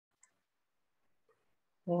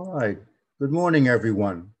All right. Good morning,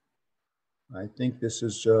 everyone. I think this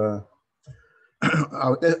is our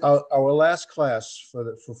last class for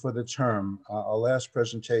the term, our last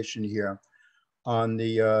presentation here on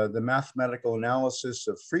the mathematical analysis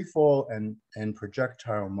of freefall and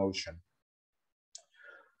projectile motion.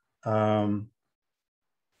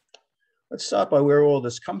 Let's start by where all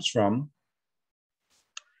this comes from.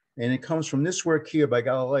 And it comes from this work here by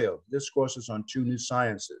Galileo, Discourses on Two New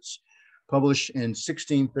Sciences, published in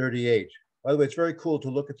 1638. By the way, it's very cool to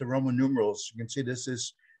look at the Roman numerals. You can see this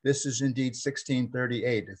is indeed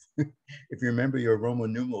 1638. If you remember your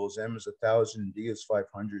Roman numerals, M is 1,000, D is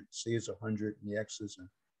 500, C is 100, and the X is.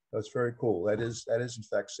 That's very cool. That is in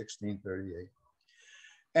fact 1638.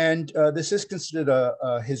 And this is considered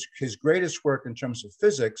his greatest work in terms of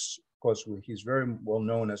physics. Of course, he's very well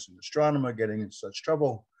known as an astronomer, getting in such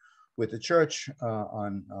trouble with the church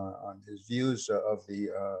on his views of the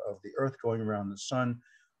Earth going around the sun,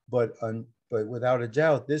 but without a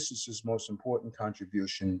doubt, this is his most important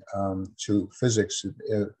contribution to physics,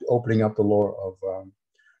 opening up the law of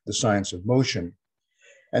the science of motion.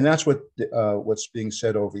 And that's what's being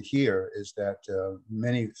said over here, is that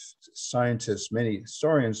many scientists, many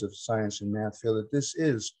historians of science and math feel that this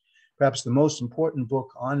is perhaps the most important book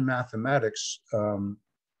on mathematics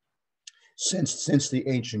since the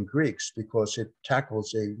ancient Greeks, because it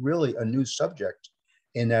tackles really a new subject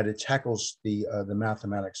in that it tackles the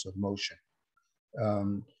mathematics of motion.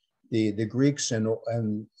 The Greeks and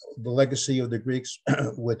the legacy of the Greeks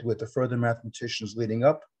with the further mathematicians leading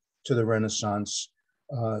up to the Renaissance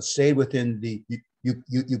stayed within the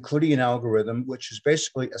Euclidean algorithm, which is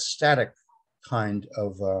basically a static kind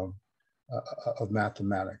of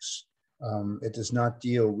mathematics. It does not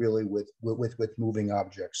deal really with moving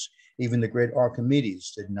objects. Even the great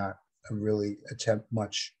Archimedes did not really attempt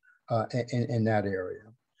much in that area.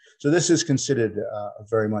 So this is considered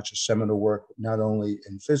very much a seminal work, not only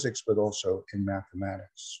in physics, but also in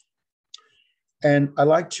mathematics. And I'd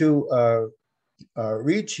like to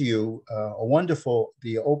read to you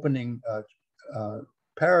the opening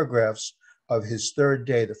paragraphs of his third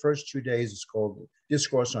day. The first 2 days is called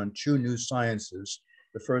Discourse on Two New Sciences.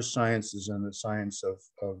 The first science is on the science of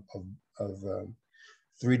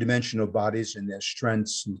three-dimensional bodies and their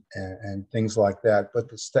strengths and things like that. But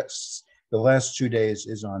the last 2 days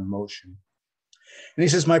is on motion. And he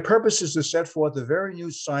says, my purpose is to set forth a very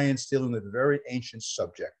new science dealing with a very ancient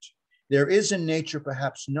subject. There is in nature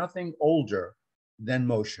perhaps nothing older than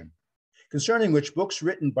motion, concerning which books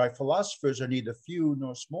written by philosophers are neither few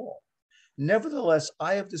nor small. Nevertheless,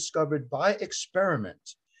 I have discovered by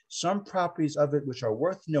experiment some properties of it which are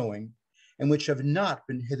worth knowing and which have not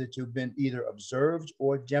hitherto been either observed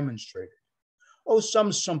or demonstrated. Oh,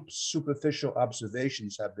 some superficial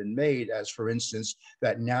observations have been made, as for instance,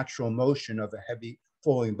 that natural motion of a heavy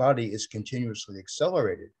falling body is continuously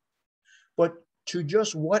accelerated. But to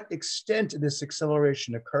just what extent this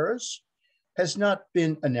acceleration occurs has not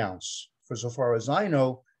been announced. For so far as I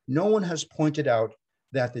know, no one has pointed out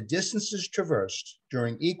that the distances traversed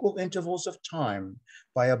during equal intervals of time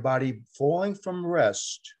by a body falling from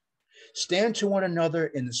rest stand to one another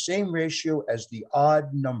in the same ratio as the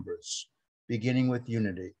odd numbers, beginning with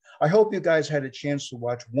unity. I hope you guys had a chance to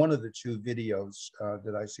watch one of the two videos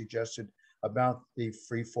that I suggested about the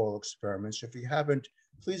free fall experiments. If you haven't,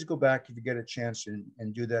 please go back if you get a chance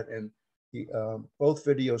and do that. And both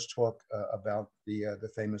videos talk about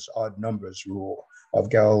the famous odd numbers rule of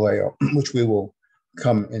Galileo, which we will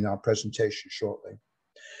come in our presentation shortly.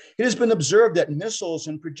 It has been observed that missiles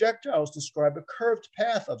and projectiles describe a curved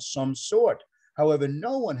path of some sort. However,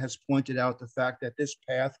 no one has pointed out the fact that this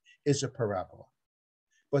path is a parabola.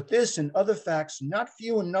 But this and other facts, not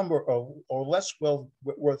few in number or less well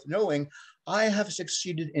worth knowing, I have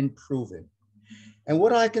succeeded in proving. And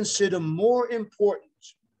what I consider more important,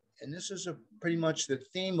 and this is pretty much the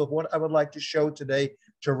theme of what I would like to show today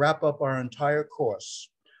to wrap up our entire course.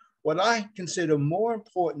 What I consider more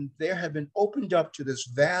important, there have been opened up to this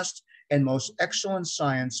vast and most excellent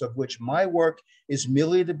science of which my work is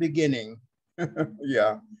merely the beginning.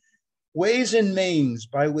 Yeah. Ways and means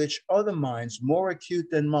by which other minds more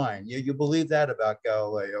acute than mine, yeah, you believe that about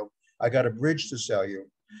Galileo, I got a bridge to sell you,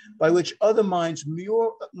 by which other minds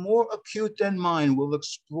more acute than mine will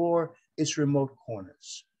explore its remote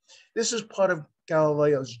corners. This is part of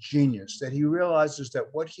Galileo's genius, that he realizes that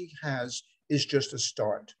what he has is just a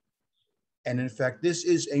start. And in fact, this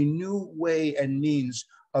is a new way and means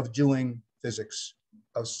of doing physics,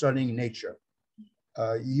 of studying nature,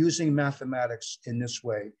 using mathematics in this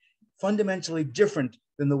way, fundamentally different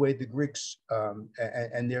than the way the Greeks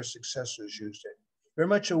and their successors used it. Very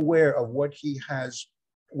much aware of what he has,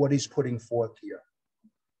 what he's putting forth here.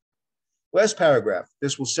 Last paragraph.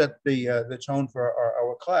 This will set the tone for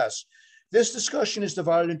our class. This discussion is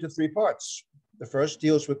divided into three parts. The first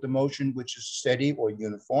deals with the motion which is steady or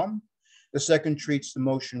uniform. The second treats the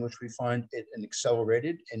motion which we find it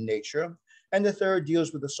accelerated in nature. And the third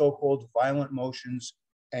deals with the so-called violent motions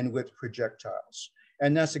and with projectiles.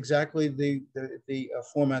 And that's exactly the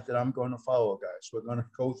format that I'm going to follow, guys. We're going to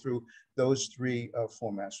go through those three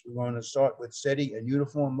formats. We're going to start with steady and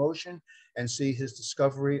uniform motion and see his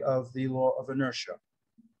discovery of the law of inertia.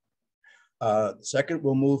 Second,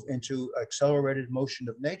 we'll move into accelerated motion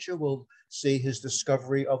of nature. We'll see his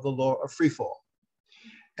discovery of the law of freefall.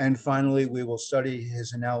 And finally, we will study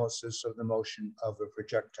his analysis of the motion of a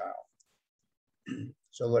projectile.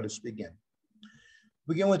 So let us begin.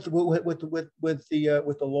 Begin with the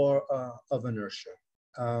law of inertia.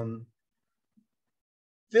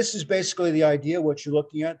 This is basically the idea, what you're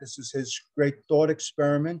looking at. This is his great thought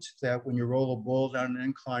experiment that when you roll a ball down an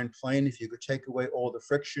inclined plane, if you could take away all the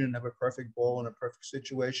friction and have a perfect ball in a perfect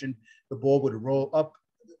situation, the ball would roll up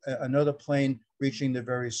another plane reaching the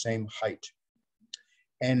very same height.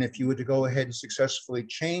 And if you were to go ahead and successfully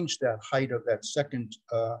change that height of that second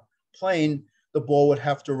plane, the ball would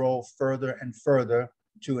have to roll further and further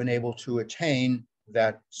to enable to attain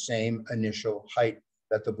that same initial height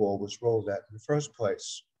that the ball was rolled at in the first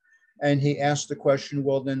place. And he asked the question,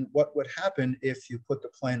 well, then what would happen if you put the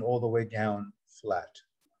plane all the way down flat?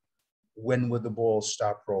 When would the ball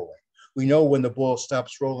stop rolling? We know when the ball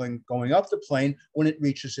stops rolling going up the plane, when it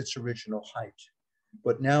reaches its original height.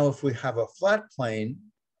 But now if we have a flat plane,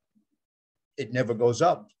 it never goes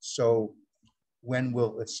up. So when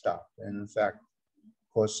will it stop? And in fact,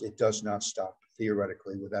 of course, it does not stop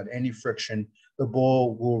theoretically. Without any friction, the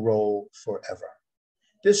ball will roll forever.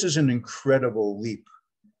 This is an incredible leap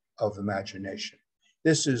of imagination.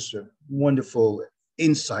 This is a wonderful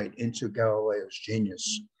insight into Galileo's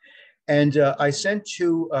genius. And I sent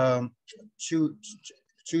two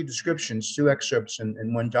descriptions, two excerpts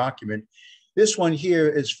in one document. This one here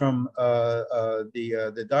is from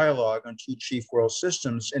the dialogue on two chief world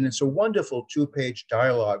systems, and it's a wonderful two-page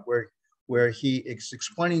dialogue where he is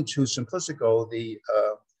explaining to Simplicico, the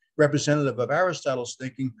representative of Aristotle's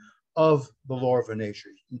thinking, of the law of inertia.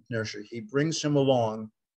 He brings him along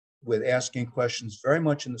with asking questions very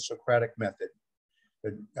much in the Socratic method.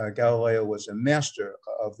 Galileo was a master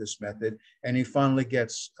of this method, and he finally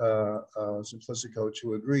gets Simplicico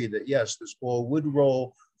to agree that yes, this ball would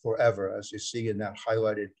roll forever, as you see in that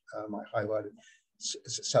highlighted,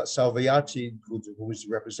 Salviati, who was the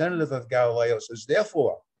representative of Galileo, says,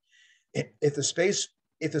 therefore, if the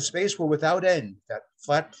space were without end, that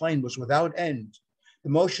flat plane was without end, the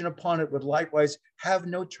motion upon it would likewise have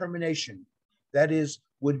no termination, that is,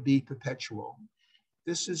 would be perpetual.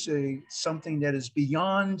 This is something that is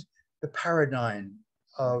beyond the paradigm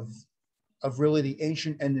of really the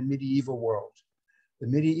ancient and the medieval world. The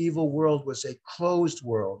medieval world was a closed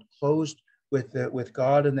world, closed with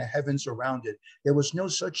God and the heavens around it. There was no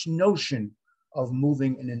such notion of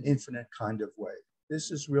moving in an infinite kind of way. This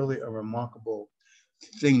is really a remarkable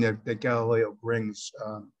thing that Galileo brings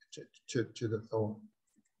to the thought.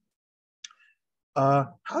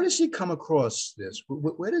 How does he come across this?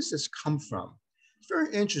 Where does this come from? It's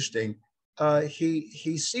very interesting.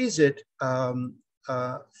 He sees it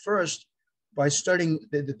first by studying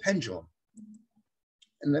the pendulum.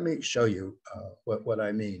 And let me show you what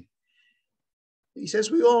I mean. He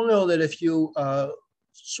says, we all know that if you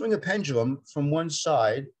swing a pendulum from one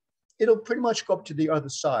side, it'll pretty much go up to the other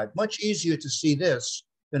side. Much easier to see this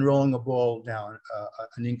than rolling a ball down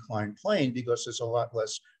an inclined plane because there's a lot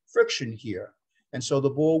less friction here. And so the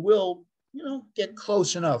ball will, get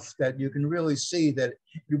close enough that you can really see that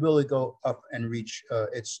you really go up and reach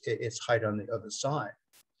its height on the other side.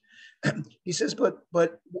 He says, but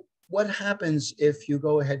what happens if you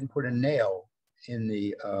go ahead and put a nail in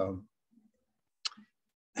the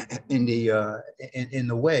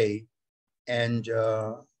way and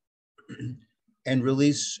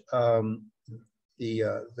release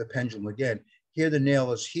the pendulum again? Here the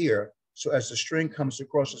nail is here, so as the string comes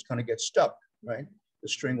across, it's going to get stuck, right? The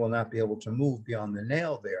string will not be able to move beyond the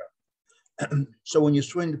nail there. So when you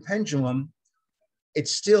swing the pendulum, it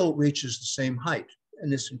still reaches the same height,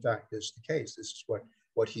 and this, in fact, is the case. This is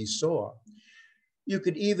what he saw. You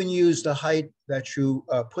could even use the height that you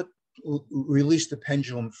release the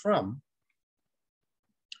pendulum from,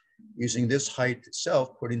 using this height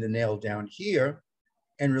itself, putting the nail down here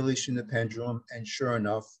and releasing the pendulum, and sure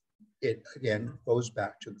enough, it again goes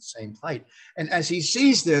back to the same height. And as he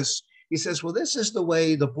sees this, he says, well, this is the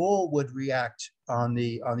way the ball would react on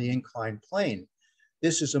the inclined plane.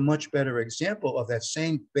 This is a much better example of that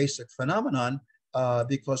same basic phenomenon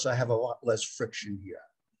because I have a lot less friction here.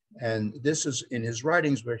 And this is in his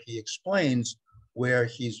writings where he explains where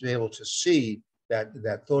he's able to see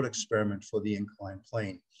that thought experiment for the inclined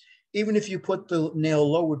plane. Even if you put the nail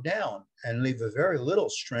lower down and leave a very little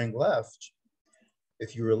string left,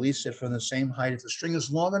 if you release it from the same height, if the string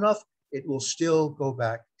is long enough, it will still go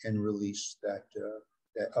back and release that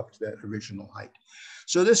up to that original height.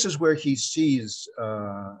 So this is where he sees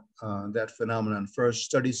that phenomenon first,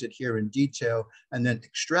 studies it here in detail, and then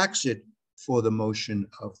extracts it for the motion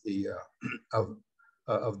of the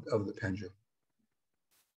pendulum.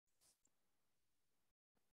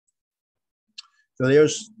 So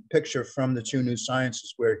there's a picture from the two new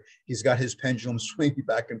sciences where he's got his pendulum swinging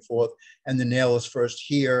back and forth, and the nail is first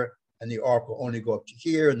here, and the arc will only go up to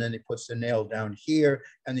here, and then he puts the nail down here,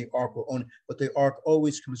 and the arc will only, but the arc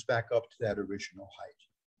always comes back up to that original height.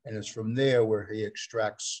 And it's from there where he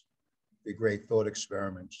extracts the great thought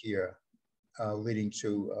experiment here, leading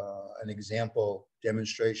to an example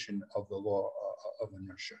demonstration of the law of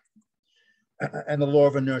inertia. And the law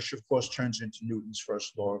of inertia, of course, turns into Newton's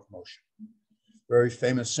first law of motion. Very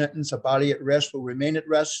famous sentence: a body at rest will remain at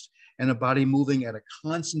rest, and a body moving at a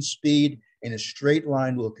constant speed in a straight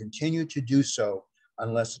line will continue to do so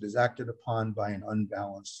unless it is acted upon by an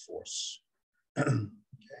unbalanced force.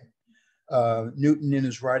 Newton in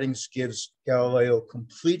his writings gives Galileo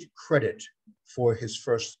complete credit for his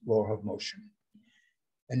first law of motion.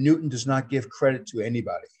 And Newton does not give credit to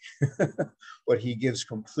anybody, but he gives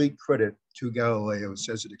complete credit to Galileo,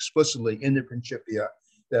 says it explicitly in the Principia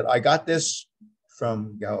that I got this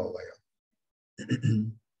from Galileo.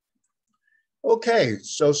 Okay,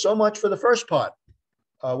 so much for the first part.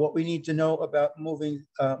 What we need to know about moving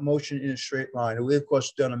motion in a straight line. We, of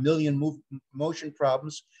course, done a million motion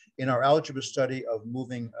problems in our algebra study of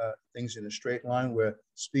moving things in a straight line where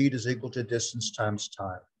speed is equal to distance times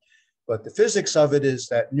time. But the physics of it is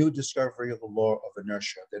that new discovery of the law of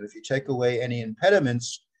inertia, that if you take away any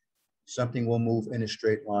impediments, something will move in a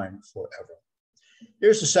straight line forever.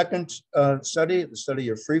 Here's the second study, the study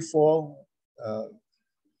of freefall.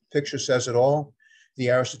 Picture says it all. The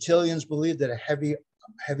Aristotelians believed that a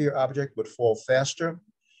heavier object would fall faster.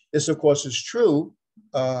 This, of course, is true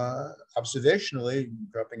observationally.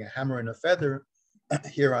 Dropping a hammer and a feather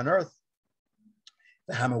here on Earth,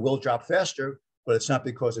 the hammer will drop faster, but it's not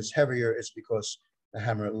because it's heavier, it's because the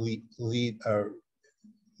hammer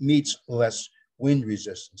meets less wind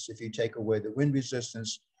resistance. If you take away the wind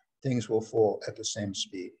resistance, things will fall at the same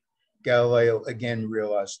speed. Galileo again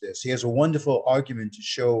realized this. He has a wonderful argument to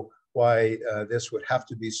show why this would have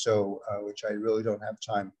to be so, which I really don't have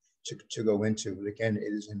time to go into. But again,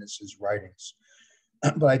 it is in his writings.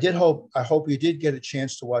 But I hope you did get a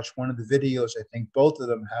chance to watch one of the videos. I think both of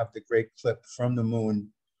them have the great clip from the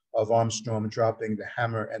moon of Armstrong dropping the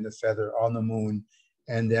hammer and the feather on the moon,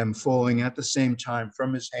 and them falling at the same time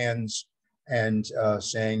from his hands, and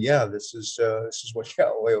saying, yeah, this is what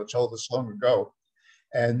Galileo told us long ago.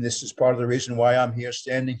 And this is part of the reason why I'm here,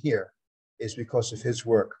 standing here, is because of his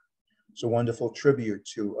work. It's a wonderful tribute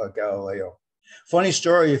to Galileo. Funny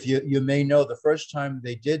story, if you may know, the first time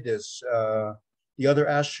they did this, the other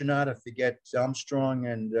astronaut, I forget, Armstrong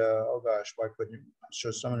and, oh gosh, why couldn't, I'm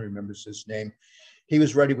sure someone remembers his name. He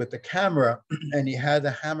was ready with the camera, and he had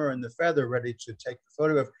the hammer and the feather ready to take the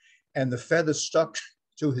photograph, and the feather stuck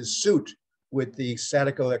to his suit with the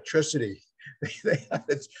static electricity. They had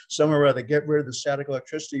to somehow or other get rid of the static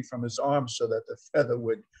electricity from his arm so that the feather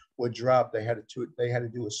would drop. They had to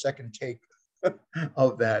do a second take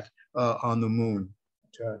of that on the moon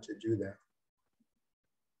to do that.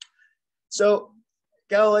 So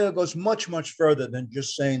Galileo goes much further than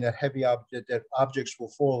just saying that objects will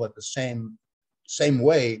fall at the same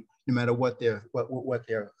way, no matter what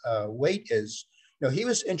their weight is. No, he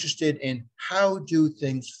was interested in how do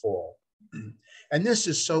things fall. And this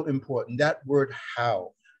is so important, that word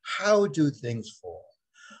how. How do things fall?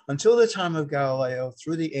 Until the time of Galileo,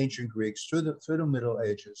 through the ancient Greeks, through the Middle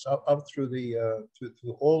Ages, up through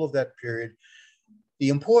all of that period, the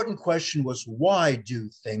important question was, why do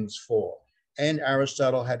things fall? And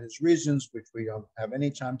Aristotle had his reasons, which we don't have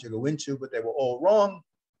any time to go into, but they were all wrong.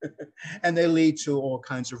 And they lead to all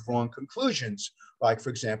kinds of wrong conclusions, like, for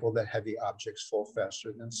example, that heavy objects fall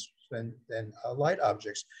faster than light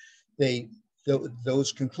objects.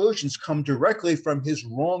 Those conclusions come directly from his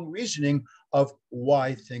wrong reasoning of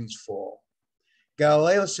why things fall.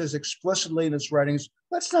 Galileo says explicitly in his writings,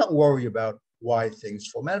 let's not worry about why things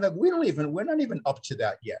fall. Matter of fact, we're not even up to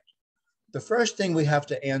that yet. The first thing we have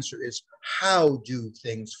to answer is, how do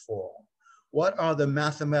things fall? What are the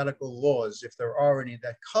mathematical laws, if there are any,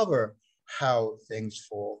 that cover how things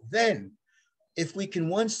fall? Then If we can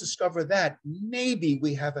once discover that, maybe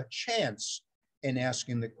we have a chance in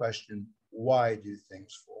asking the question, why do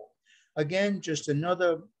things fall? Again, just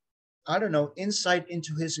another, I don't know, insight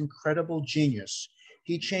into his incredible genius.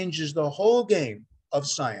 He changes the whole game of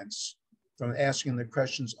science from asking the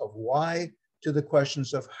questions of why to the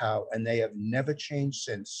questions of how, and they have never changed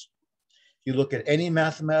since. You look at any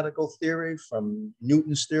mathematical theory, from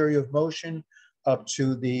Newton's theory of motion up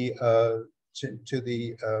to the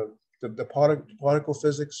particle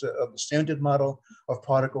physics of the standard model of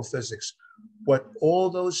particle physics. What all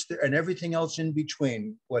those and everything else in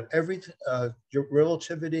between,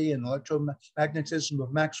 relativity and electromagnetism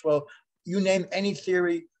of Maxwell, you name any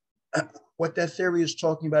theory, what that theory is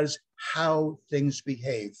talking about is how things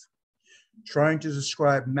behave, trying to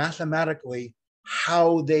describe mathematically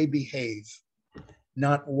how they behave,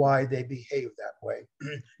 not why they behave that way.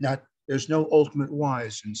 There's no ultimate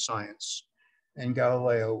whys in science. And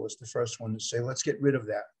Galileo was the first one to say, let's get rid of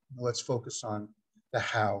that. Let's focus on the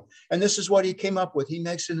how. And this is what he came up with. He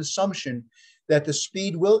makes an assumption that the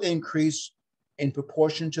speed will increase in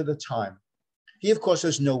proportion to the time. He, of course,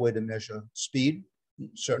 has no way to measure speed,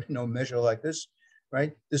 certainly no measure like this,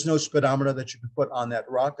 right? There's no speedometer that you can put on that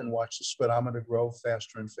rock and watch the speedometer grow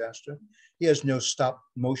faster and faster. He has no stop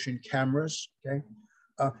motion cameras, okay?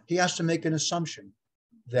 He has to make an assumption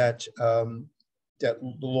that that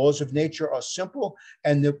the laws of nature are simple,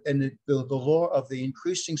 and the law of the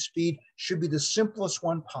increasing speed should be the simplest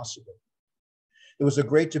one possible. There was a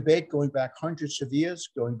great debate going back hundreds of years,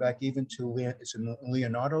 going back even to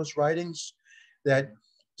Leonardo's writings, that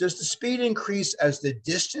does the speed increase as the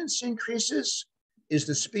distance increases? Is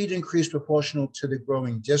the speed increase proportional to the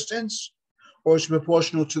growing distance, or is it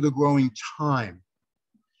proportional to the growing time?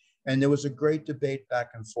 And there was a great debate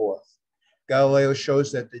back and forth. Galileo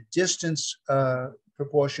shows that the distance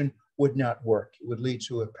proportion would not work. It would lead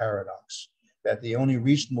to a paradox, that the only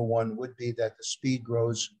reasonable one would be that the speed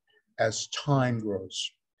grows as time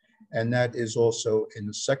grows. And that is also in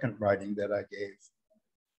the second writing that I gave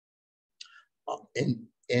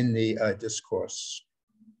in the discourse.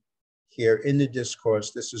 Here in the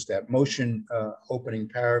discourse, this is that motion opening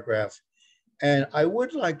paragraph. And I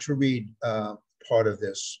would like to read part of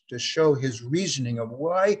this to show his reasoning of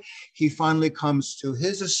why he finally comes to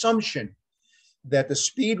his assumption that the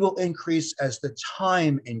speed will increase as the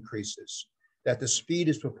time increases, that the speed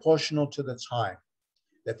is proportional to the time,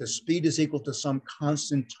 that the speed is equal to some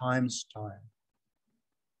constant times time.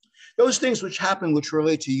 Those things which happen, which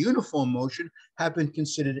relate to uniform motion, have been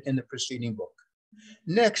considered in the preceding book.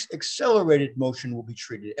 Next, accelerated motion will be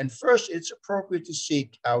treated. And first, it's appropriate to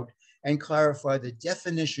seek out and clarify the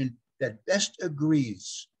definition that best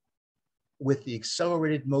agrees with the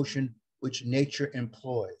accelerated motion which nature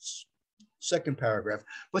employs. Second paragraph.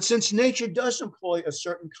 But since nature does employ a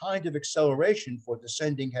certain kind of acceleration for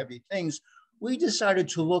descending heavy things, we decided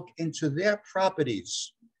to look into their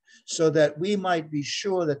properties so that we might be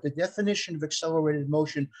sure that the definition of accelerated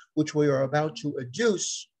motion, which we are about to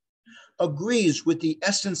adduce, agrees with the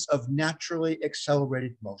essence of naturally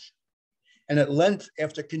accelerated motion. And at length,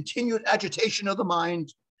 after continued agitation of the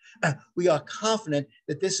mind, we are confident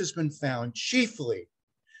that this has been found chiefly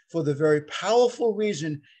for the very powerful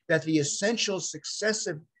reason that the essentials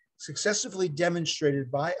successively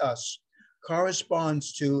demonstrated by us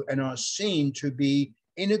corresponds to and are seen to be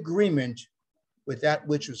in agreement with that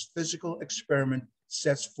which was physical experiment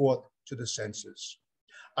sets forth to the senses.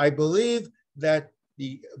 I believe that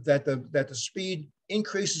the speed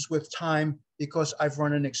increases with time because I've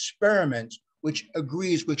run an experiment which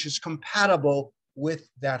agrees, which is compatible with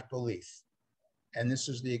that belief. And this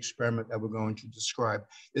is the experiment that we're going to describe.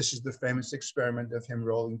 This is the famous experiment of him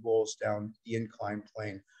rolling balls down the inclined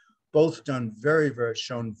plane. Both done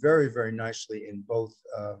shown very, very nicely in both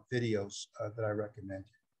videos that I recommend.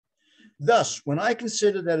 Thus, when I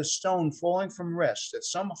consider that a stone falling from rest at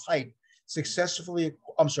some height successfully,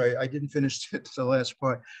 I'm sorry, I didn't finish the last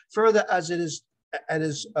part. Further, it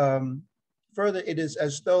is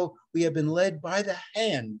as though we have been led by the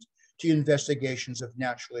hand to investigations of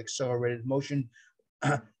naturally accelerated motion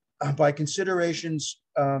by considerations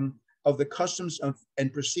of the customs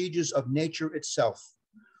and procedures of nature itself.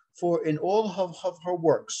 For in all of her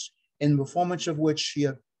works, in the performance of which she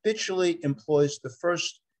habitually employs the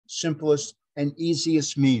first, simplest, and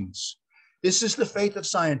easiest means. This is the faith of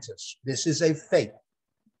scientists. This is a faith.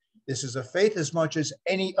 This is a faith as much as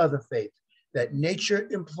any other faith, that nature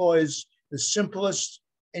employs the simplest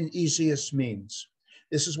and easiest means.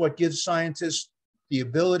 This is what gives scientists the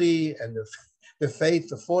ability and the faith,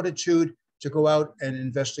 the fortitude to go out and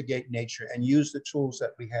investigate nature and use the tools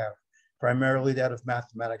that we have, primarily that of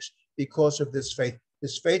mathematics, because of this faith.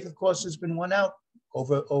 This faith, of course, has been won out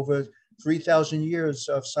over 3,000 years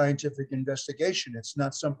of scientific investigation. It's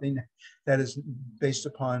not something that is based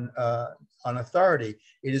upon on authority.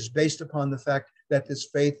 It is based upon the fact that this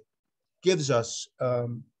faith gives us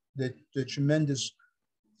the tremendous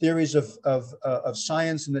theories of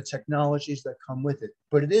science and the technologies that come with it.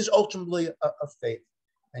 But it is ultimately a faith,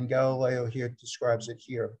 and Galileo here describes it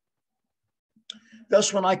here.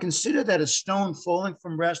 Thus, when I consider that a stone falling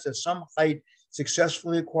from rest at some height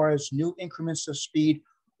successfully acquires new increments of speed,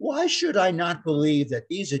 why should I not believe that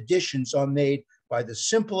these additions are made by the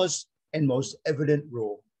simplest and most evident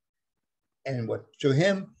rule? And what to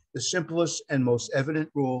him, the simplest and most evident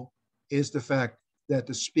rule is the fact that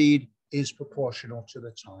the speed is proportional to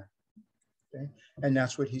the time. Okay? And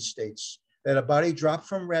that's what he states, that a body dropped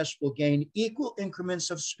from rest will gain equal increments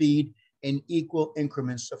of speed in equal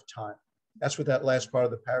increments of time. That's what that last part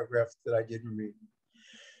of the paragraph that I didn't read.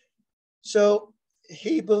 So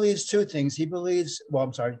he believes two things. He believes, well,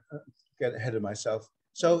 I'm sorry, get ahead of myself.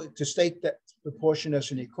 So to state that proportion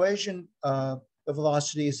as an equation, the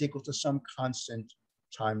velocity is equal to some constant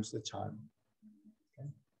times the time. Okay?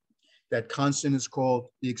 That constant is called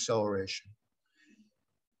the acceleration.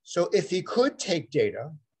 So if he could take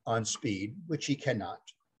data on speed, which he cannot,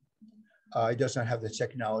 he does not have the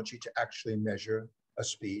technology to actually measure a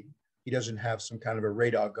speed. He doesn't have some kind of a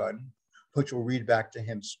radar gun, which will read back to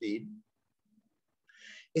him speed.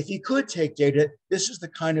 If he could take data, this is the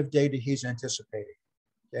kind of data he's anticipating,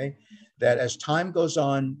 okay? That as time goes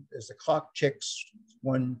on, as the clock ticks,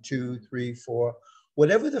 1, 2, 3, 4,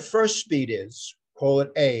 whatever the first speed is, call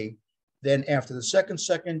it A, then after the second,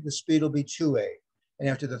 the speed will be 2A. And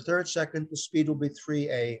after the third second, the speed will be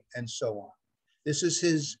 3A, and so on. This is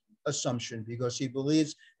his assumption because he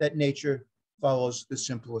believes that nature follows the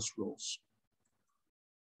simplest rules.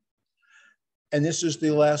 And this is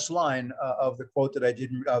the last line of the quote that I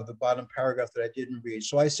didn't, of the bottom paragraph that I didn't read.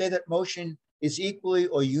 So I say that motion is equally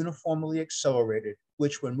or uniformly accelerated,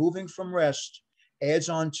 which when moving from rest adds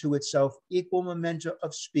on to itself equal momentum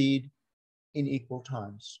of speed in equal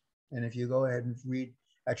times. And if you go ahead and read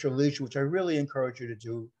at your leisure, which I really encourage you to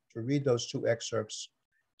do, to read those two excerpts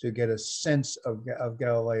to get a sense of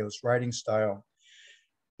Galileo's writing style.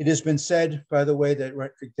 It has been said, by the way, that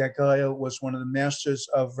Galileo was one of the masters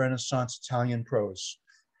of Renaissance Italian prose.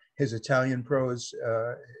 His Italian prose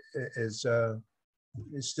is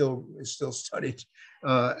still studied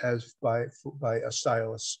as by a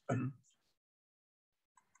stylist.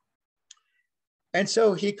 And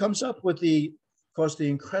so he comes up with the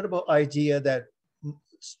incredible idea that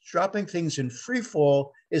dropping things in free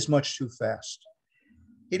fall is much too fast.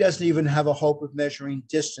 He doesn't even have a hope of measuring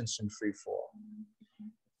distance in free fall.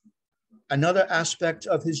 Another aspect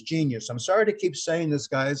of his genius, I'm sorry to keep saying this,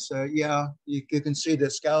 guys. Yeah, you can see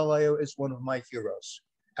this. Galileo is one of my heroes.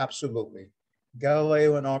 Absolutely.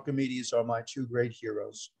 Galileo and Archimedes are my two great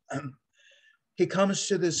heroes. He comes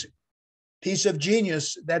to this piece of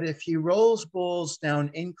genius that if he rolls balls down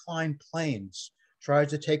inclined planes,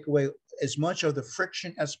 tries to take away as much of the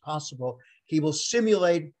friction as possible, he will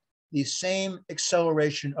simulate the same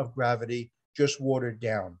acceleration of gravity, just watered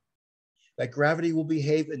down. That gravity will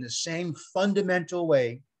behave in the same fundamental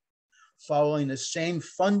way, following the same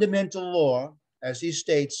fundamental law, as he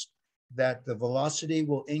states, that the velocity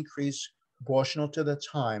will increase proportional to the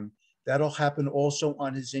time. That'll happen also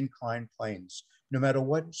on his inclined planes, no matter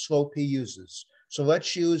what slope he uses. So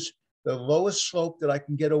let's use the lowest slope that I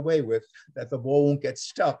can get away with, that the ball won't get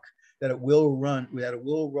stuck, that it will run, that it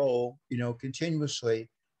will roll, continuously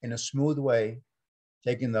in a smooth way,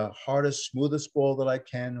 taking the hardest, smoothest ball that I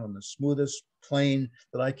can on the smoothest plane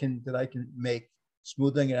that I can make,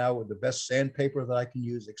 smoothing it out with the best sandpaper that I can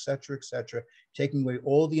use, et cetera, taking away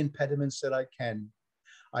all the impediments that I can.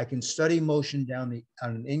 I can study motion on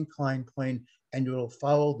an inclined plane, and it will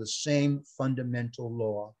follow the same fundamental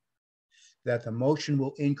law, that the motion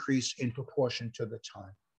will increase in proportion to the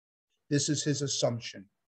time. This is his assumption,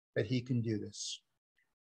 that he can do this.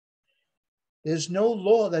 There's no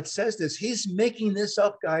law that says this. He's making this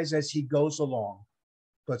up, guys, as he goes along.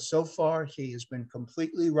 But so far, he has been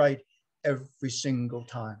completely right every single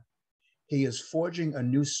time. He is forging a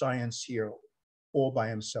new science here all by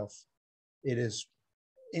himself. It is,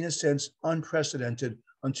 in a sense, unprecedented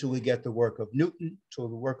until we get the work of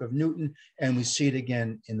Newton, and we see it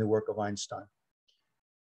again in the work of Einstein.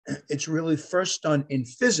 It's really first done in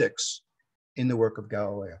physics in the work of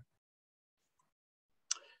Galileo.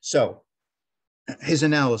 So, his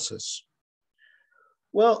analysis.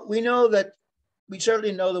 Well, we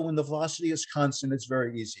certainly know that when the velocity is constant, it's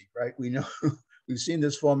very easy, right? We know, we've seen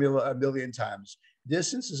this formula a million times.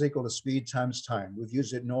 Distance is equal to speed times time. We've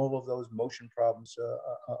used it in all of those motion problems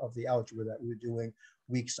of the algebra that we were doing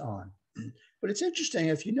weeks on. But it's interesting,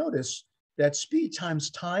 if you notice, that speed times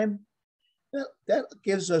time, that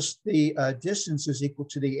gives us the distance is equal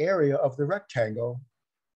to the area of the rectangle,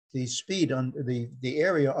 the speed on the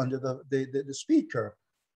area under the speed curve.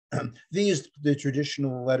 V is the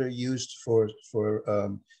traditional letter used for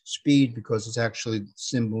speed because it's actually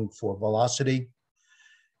symbol for velocity.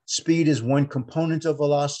 Speed is one component of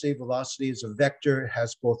velocity. Velocity is a vector. It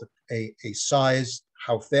has both a size,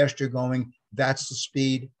 how fast you're going, that's the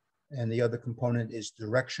speed, and the other component is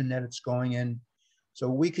direction that it's going in. So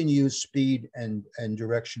we can use speed and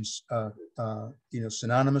directions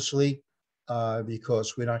synonymously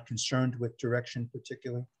because we're not concerned with direction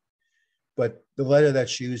particularly. But the letter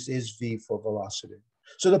that's used is V for velocity.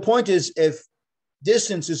 So the point is, if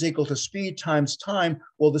distance is equal to speed times time,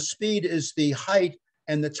 well, the speed is the height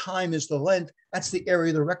and the time is the length. That's the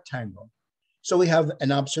area of the rectangle. So we have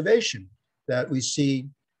an observation that we see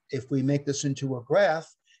if we make this into a graph,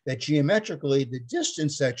 that geometrically the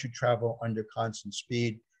distance that you travel under constant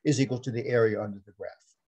speed is equal to the area under the graph.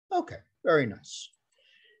 Okay, very nice.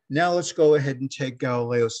 Now let's go ahead and take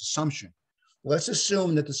Galileo's assumption. Let's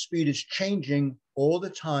assume that the speed is changing all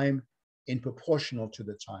the time in proportional to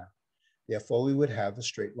the time. Therefore, we would have a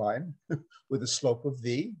straight line with a slope of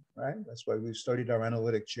V, right? That's why we've studied our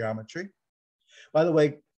analytic geometry. By the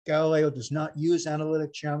way, Galileo does not use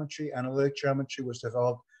analytic geometry. Analytic geometry was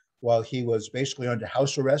developed while he was basically under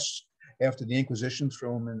house arrest after the Inquisition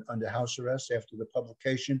threw him under house arrest after the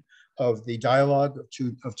publication of the Dialogue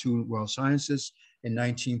of Two World Sciences in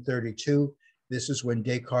 1932. This is when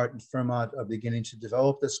Descartes and Fermat are beginning to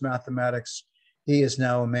develop this mathematics. He is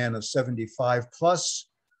now a man of 75 plus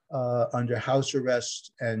under house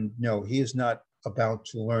arrest. And no, he is not about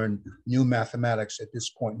to learn new mathematics at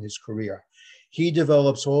this point in his career. He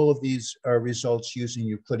develops all of these results using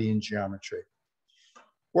Euclidean geometry.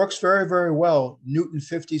 Works very, very well. Newton,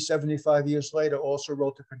 50, 75 years later, also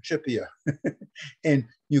wrote the Principia in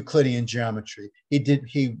Euclidean geometry.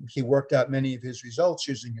 He worked out many of his results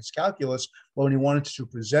using his calculus, but when he wanted to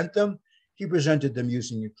present them, he presented them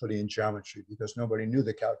using Euclidean geometry because nobody knew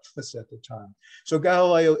the calculus at the time. So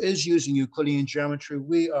Galileo is using Euclidean geometry.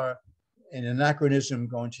 We are, in anachronism,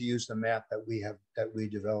 going to use the math that we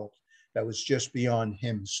developed that was just beyond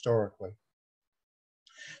him historically.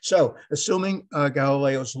 So assuming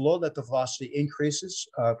Galileo's law that the velocity increases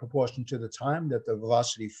proportion to the time, that the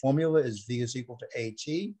velocity formula is V is equal to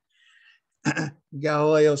AT,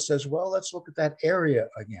 Galileo says, well, let's look at that area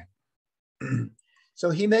again. So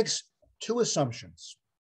he makes two assumptions.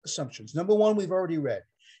 Number one, we've already read.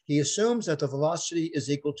 He assumes that the velocity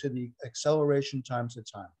is equal to the acceleration times the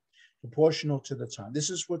time, proportional to the time.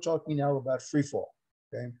 This is, we're talking now about free fall,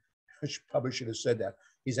 okay? I probably should have said that.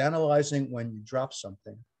 He's analyzing when you drop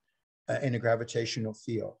something in a gravitational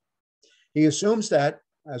field. He assumes that,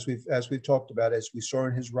 as we've talked about, as we saw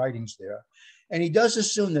in his writings there, and he does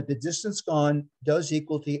assume that the distance gone does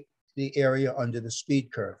equal to the area under the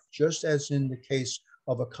speed curve, just as in the case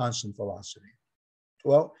of a constant velocity.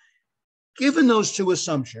 Well, given those two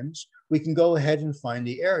assumptions, we can go ahead and find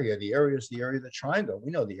the area. The area is the area of the triangle.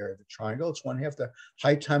 We know the area of the triangle. It's 1/2 the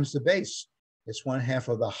height times the base. It's 1/2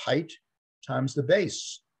 of the height times the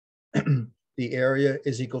base. The area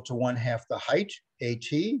is equal to 1/2 the height,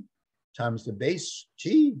 AT, times the base,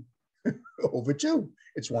 T, over 2.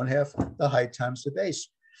 It's 1/2 the height times the base.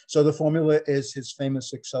 So the formula is his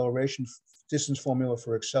famous acceleration, distance formula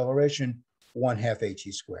for acceleration, 1/2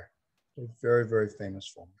 AT squared. A very, very famous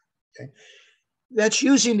formula, okay? That's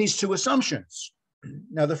using these two assumptions.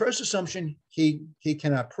 Now, the first assumption, he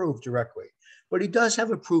cannot prove directly, but he does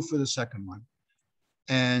have a proof for the second one.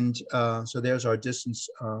 And so there's our distance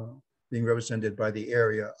being represented by the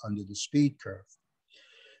area under the speed curve.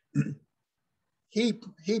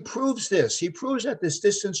 He proves this. He proves that this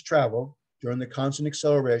distance traveled during the constant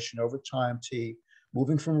acceleration over time t,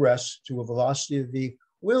 moving from rest to a velocity of v,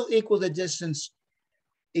 will equal the distance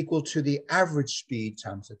equal to the average speed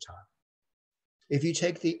times the time. If you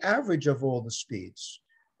take the average of all the speeds,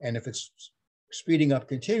 and if it's speeding up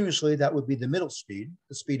continuously, that would be the middle speed,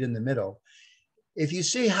 the speed in the middle. If you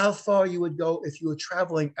see how far you would go if you were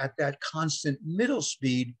traveling at that constant middle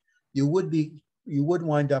speed, you would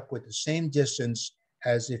wind up with the same distance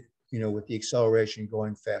as if, with the acceleration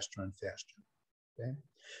going faster and faster. Okay?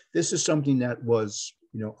 This is something that was,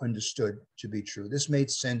 understood to be true. This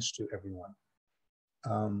made sense to everyone,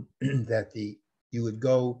 that you would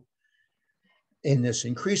go in this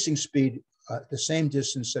increasing speed, the same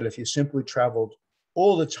distance that if you simply traveled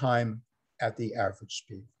all the time at the average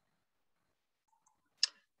speed.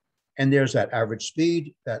 And there's that average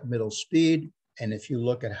speed, that middle speed. And if you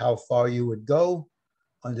look at how far you would go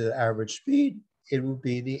under the average speed, it would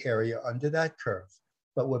be the area under that curve.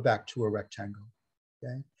 But we're back to a rectangle,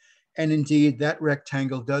 okay? And indeed, that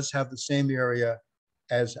rectangle does have the same area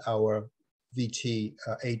as our VT,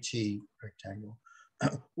 AT rectangle.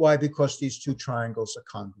 Why? Because these two triangles are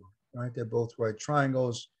congruent, right? They're both right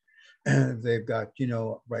triangles. They've got,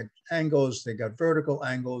 right angles. They've got vertical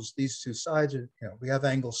angles. These two sides are, we have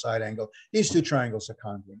angle, side angle. These two triangles are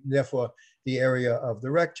congruent. Therefore, the area of the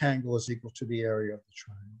rectangle is equal to the area of the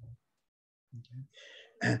triangle.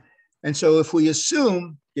 Okay. And so if we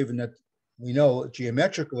assume, given that we know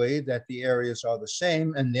geometrically that the areas are the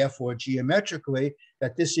same, and therefore geometrically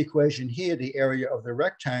that this equation here, the area of the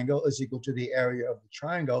rectangle is equal to the area of the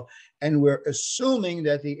triangle, and we're assuming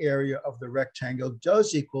that the area of the rectangle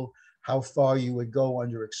does equal how far you would go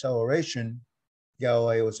under acceleration,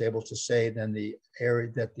 Galileo was able to say then the area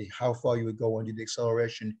that how far you would go under the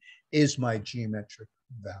acceleration is my geometric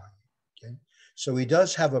value. Okay, so he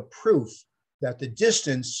does have a proof that the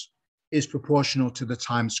distance is proportional to the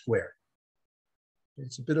time squared.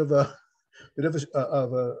 It's a bit of a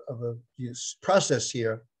process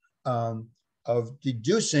here of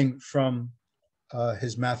deducing from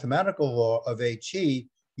his mathematical law of AT,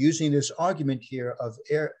 using this argument here of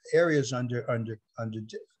areas under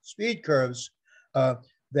speed curves,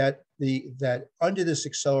 that under this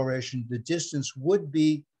acceleration, the distance would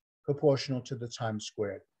be proportional to the time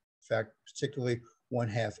squared. In fact, particularly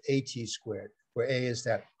 1/2 AT squared, where A is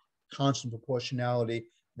that constant proportionality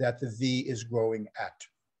that the V is growing at.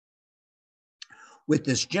 With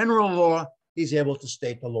this general law, he's able to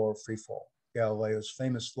state the law of freefall, Galileo's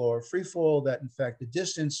famous law of freefall, that in fact the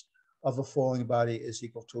distance of a falling body is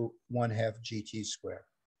equal to 1/2 GT squared.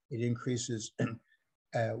 It increases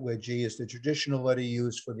where G is the traditional letter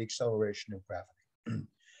used for the acceleration of gravity.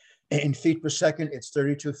 In feet per second, it's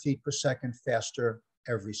 32 feet per second faster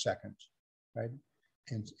every second, right?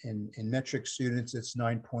 And in metric units, it's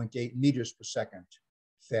 9.8 meters per second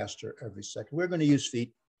faster every second. We're going to use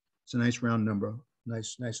feet. It's a nice round number,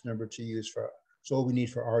 nice number to use for. It's all we need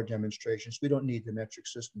for our demonstrations. We don't need the metric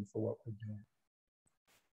system for what we're doing.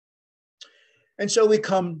 And so we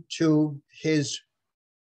come to his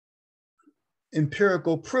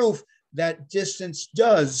empirical proof that distance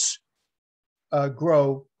does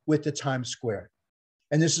grow with the time squared.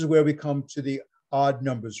 And this is where we come to the odd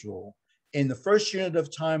numbers rule. In the first unit of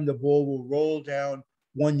time, the ball will roll down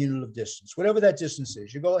 1 unit of distance, whatever that distance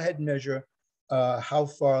is. You go ahead and measure how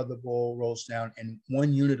far the ball rolls down in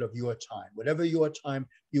 1 unit of your time, whatever your time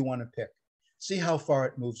you want to pick. See how far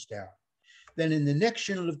it moves down. Then in the next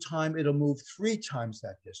unit of time, it'll move 3 times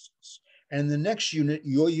that distance. And in the next unit,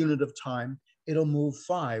 your unit of time, it'll move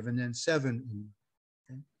 5 and then 7.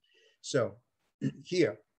 Okay? So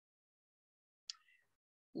here,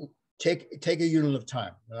 take a unit of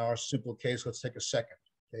time. In our simple case, let's take a second.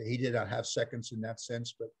 Okay? He did not have seconds in that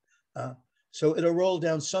sense, but so it'll roll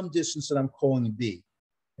down some distance that I'm calling B.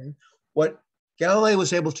 Okay? What Galileo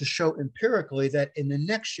was able to show empirically that in the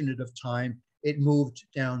next unit of time, it moved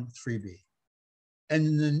down 3B. And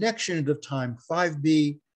in the next unit of time,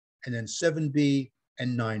 5B, and then 7B,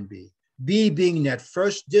 and 9B. B being that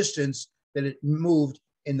first distance that it moved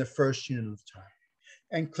in the first unit of time.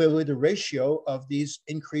 And clearly the ratio of these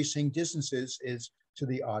increasing distances is to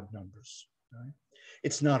the odd numbers. Right?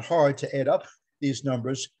 It's not hard to add up these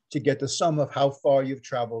numbers to get the sum of how far you've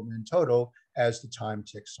traveled in total as the time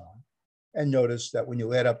ticks on. And notice that when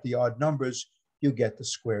you add up the odd numbers, you get the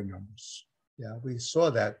square numbers. Yeah, we saw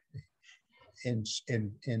that in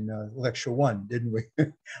lecture 1, didn't we?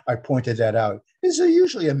 I pointed that out. There's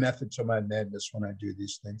usually a method to my madness when I do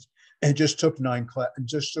these things. And it just took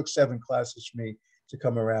 7 classes for me to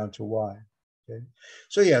come around to why. Okay?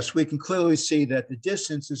 So yes, we can clearly see that the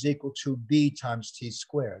distance is equal to B times T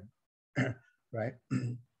squared, right?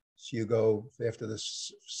 So you go after the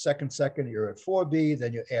second, you're at 4B,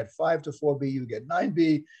 then you add 5 to 4B, you get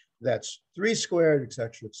 9B, that's 3 squared, et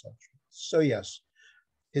cetera, et cetera. So yes,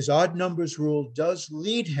 his odd numbers rule does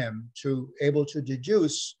lead him to able to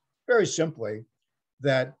deduce very simply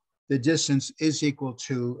that the distance is equal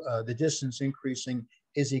to, the distance increasing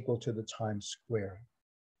is equal to the time squared.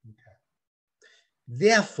 Okay.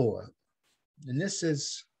 Therefore, and this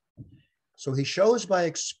is, so he shows by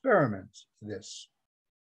experiment this.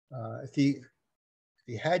 If he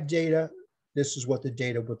had data, this is what the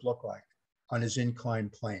data would look like on his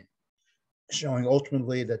inclined plane, showing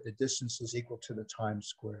ultimately that the distance is equal to the time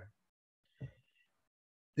squared.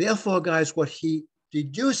 Therefore, guys, what he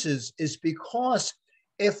deduces is because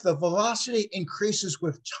if the velocity increases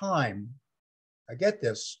with time, I get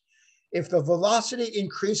this, if the velocity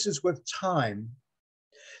increases with time,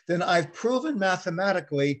 then I've proven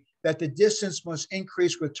mathematically that the distance must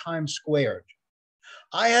increase with time squared.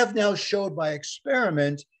 I have now showed by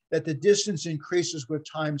experiment that the distance increases with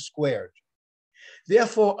time squared.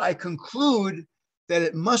 Therefore, I conclude that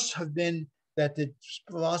it must have been that the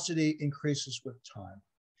velocity increases with time.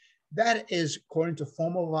 That is, according to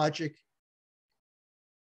formal logic,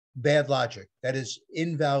 bad logic. That is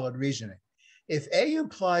invalid reasoning. If A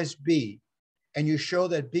implies B and you show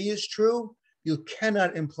that B is true, you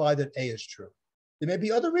cannot imply that A is true. There may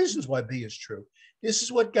be other reasons why B is true. This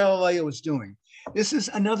is what Galileo is doing. This is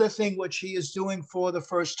another thing which he is doing for the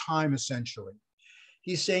first time, essentially.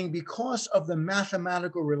 He's saying because of the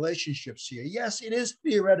mathematical relationships here, yes, it is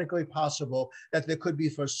theoretically possible that there could be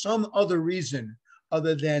for some other reason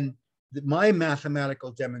other than my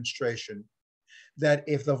mathematical demonstration that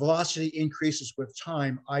if the velocity increases with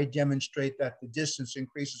time, I demonstrate that the distance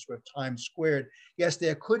increases with time squared. Yes,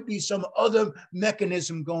 there could be some other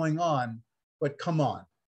mechanism going on, but come on,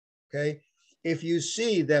 okay? If you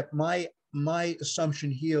see that my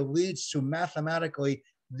assumption here leads to mathematically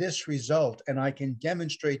this result, and I can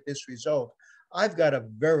demonstrate this result, I've got a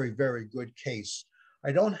very, very good case.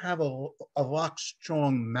 I don't have a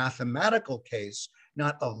rock-strong mathematical case,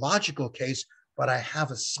 not a logical case, but I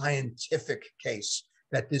have a scientific case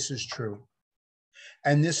that this is true.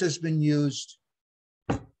 And this has been used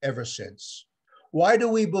ever since. Why do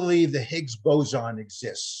we believe the Higgs boson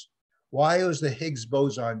exists? Why was the Higgs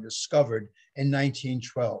boson discovered in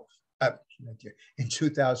 1912? In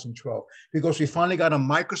 2012, because we finally got a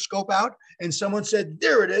microscope out and someone said,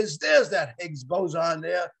 there it is, there's that Higgs boson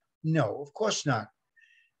there. No, of course not.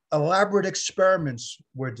 Elaborate experiments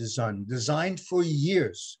were designed for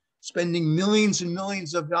years, spending millions and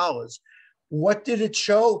millions of dollars. What did it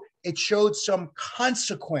show? It showed some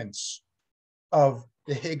consequence of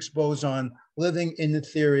the Higgs boson living in the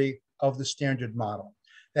theory of the Standard Model.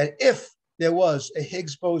 That if there was a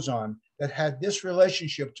Higgs boson that had this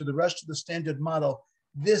relationship to the rest of the Standard Model,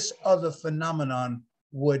 this other phenomenon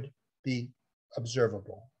would be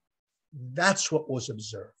observable. That's what was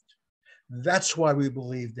observed. That's why we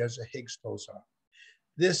believe there's a Higgs boson.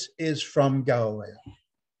 This is from Galileo.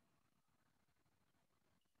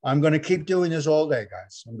 I'm going to keep doing this all day,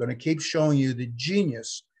 guys. I'm going to keep showing you the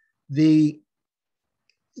genius, the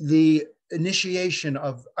initiation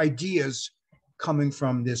of ideas coming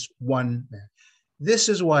from this one man. This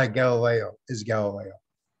is why Galileo is Galileo.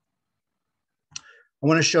 I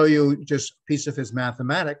want to show you just a piece of his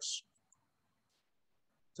mathematics,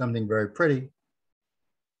 something very pretty.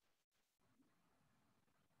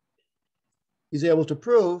 He's able to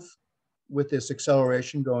prove with this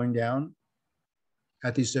acceleration going down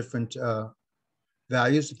at these different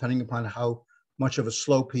values, depending upon how much of a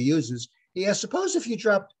slope he uses. He asks, suppose if you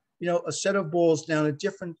dropped, a set of balls down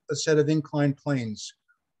a set of inclined planes,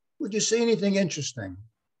 would you see anything interesting?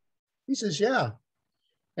 He says, yeah.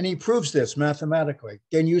 And he proves this mathematically,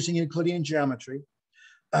 again, using Euclidean geometry.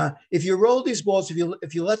 If you roll these balls,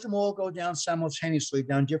 if you let them all go down simultaneously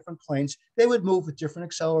down different planes, they would move with different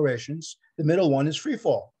accelerations. The middle one is free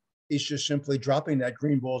fall. He's just simply dropping that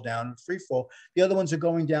green ball down in free fall. The other ones are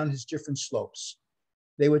going down his different slopes.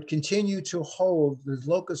 They would continue to hold the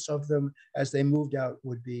locus of them as they moved out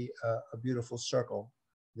would be a beautiful circle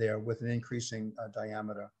there with an increasing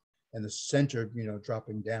diameter and the center,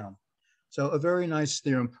 dropping down. So a very nice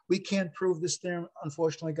theorem. We can't prove this theorem,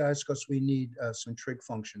 unfortunately, guys, because we need some trig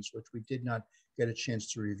functions, which we did not get a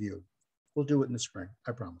chance to review. We'll do it in the spring,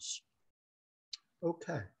 I promise.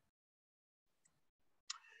 Okay.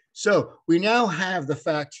 So we now have the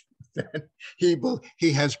fact that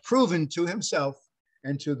he has proven to himself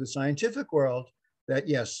and to the scientific world that,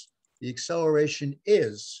 yes, the acceleration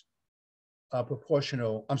is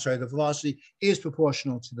proportional. I'm sorry, the velocity is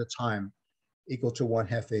proportional to the time equal to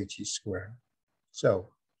 1/2 at squared. So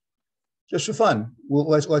just for fun,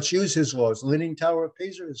 let's use his laws. The Leaning Tower of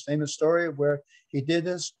Pisa, his famous story of where he did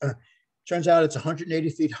this. Turns out it's 180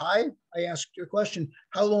 feet high. I asked your question,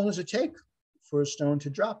 how long does it take for a stone to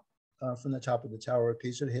drop from the top of the Tower of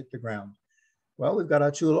Pisa to hit the ground? Well, we've got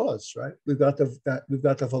our two laws, right? We've got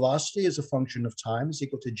the velocity as a function of time is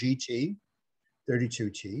equal to gt,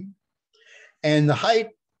 32t. And the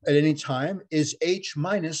height at any time is h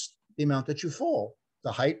minus the amount that you fall.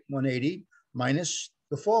 The height, 180, minus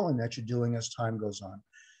the falling that you're doing as time goes on.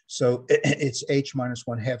 So it's h minus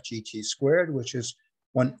 1/2 gt squared, which is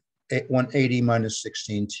 180 minus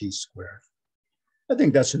 16t squared. I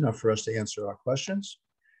think that's enough for us to answer our questions.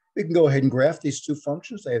 We can go ahead and graph these two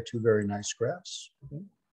functions. They have two very nice graphs. Okay.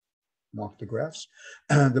 Mark the graphs.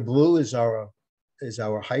 The blue is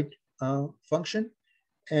our height function,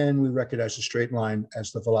 And we recognize a straight line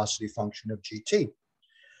as the velocity function of gt.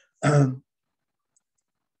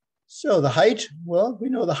 So the height, well, we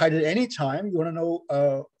know the height at any time. You want to know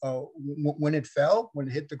when it fell, when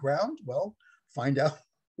it hit the ground? Well, find out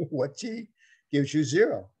what t gives you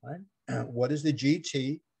 0, right? What is the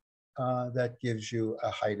gt that gives you a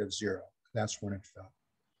height of 0? That's when it fell.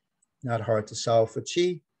 Not hard to solve for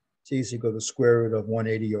t. T is equal to the square root of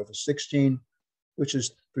 180 over 16, which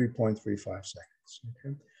is 3.35 seconds.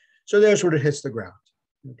 Okay, so there's where it hits the ground.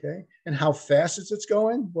 Okay, and how fast is it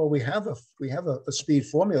going? Well, we have a speed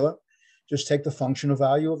formula. Just take the functional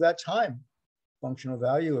value of that time. Functional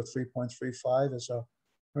value of 3.35 is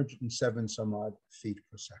 107 some odd feet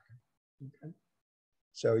per second. Okay,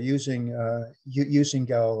 so using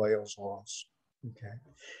Galileo's laws. Okay,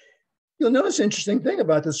 you'll notice an interesting thing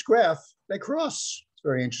about this graph. They cross. It's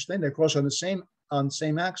very interesting. They cross on the same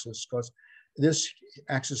axis, because this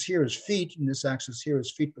axis here is feet and this axis here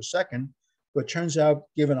is feet per second. But it turns out,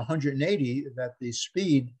 given 180, that the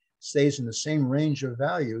speed stays in the same range of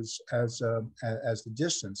values as the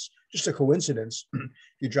distance. Just a coincidence. If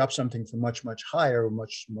you drop something from much, much higher or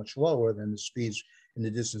much, much lower, then the speeds and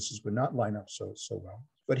the distances would not line up so well.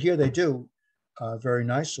 But here they do very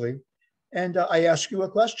nicely. And I ask you a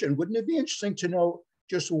question. Wouldn't it be interesting to know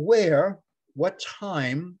just what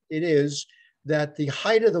time it is that the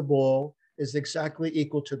height of the ball is exactly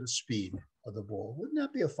equal to the speed of the ball? Wouldn't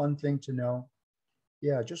that be a fun thing to know?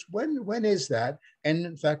 Yeah, just when is that? And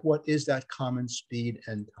in fact, what is that common speed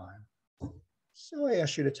and time? So I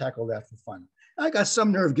asked you to tackle that for fun. I got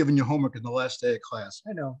some nerve giving you homework in the last day of class.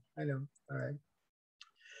 I know. All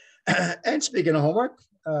right. And speaking of homework,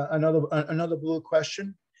 another blue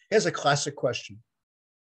question. Here's a classic question.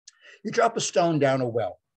 You drop a stone down a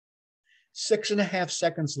well. 6.5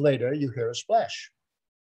 seconds later, you hear a splash.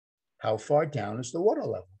 How far down is the water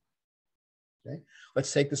level? Okay.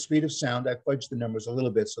 Let's take the speed of sound. I fudged the numbers a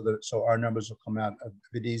little bit so our numbers will come out a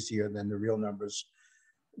bit easier than the real numbers.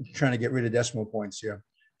 I'm trying to get rid of decimal points here.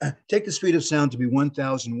 Take the speed of sound to be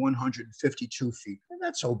 1,152 feet. And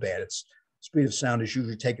that's so bad. It's speed of sound is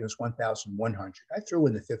usually taken as 1,100. I threw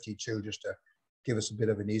in the 52 just to give us a bit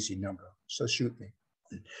of an easy number. So shoot me.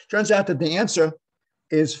 Turns out that the answer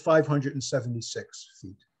is 576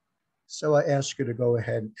 feet. So I ask you to go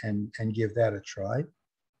ahead and give that a try.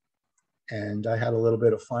 And I had a little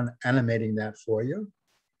bit of fun animating that for you.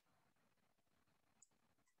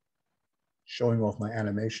 Showing off my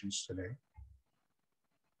animations today.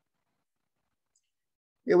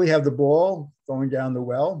 Here we have the ball going down the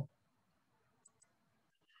well.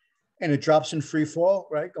 And it drops in free fall,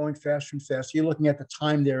 right? Going faster and faster. You're looking at the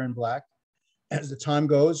time there in black. As the time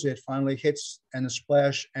goes, it finally hits and the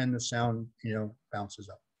splash and the sound, bounces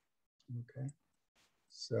up. Okay.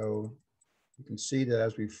 So you can see that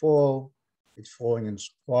as we fall, it's falling in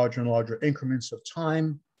larger and larger increments of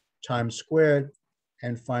time squared.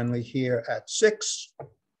 And finally here at 6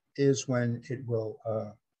 is when it will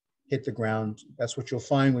hit the ground. That's what you'll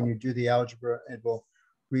find when you do the algebra. It will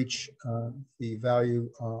reach the value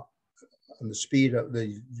on the speed of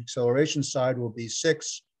the acceleration side will be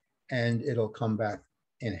 6, and it'll come back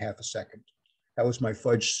in half a second. That was my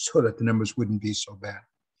fudge so that the numbers wouldn't be so bad.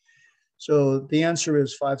 So the answer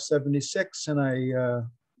is 576, and I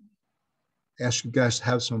ask you guys to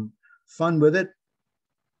have some fun with it.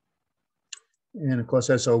 And of course,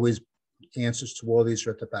 as always, answers to all these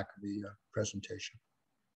are at the back of the presentation.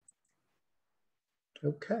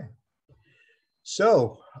 Okay.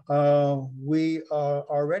 So we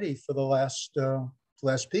are ready for the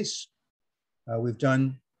last piece. We've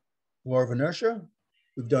done law of inertia,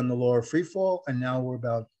 we've done the law of free fall, and now we're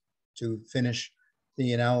about to finish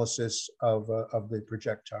the analysis of the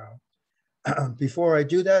projectile. Before I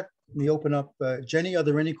do that, let me open up. Jenny, are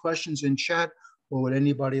there any questions in chat, or would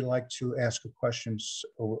anybody like to ask a question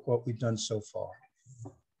or what we've done so far?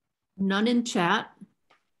 None in chat,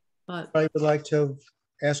 but I would like to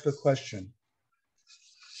ask a question.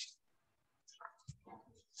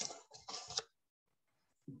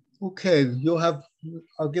 Okay,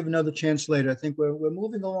 I'll give another chance later. I think we're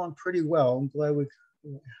moving along pretty well. I'm glad we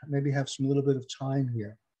maybe have some little bit of time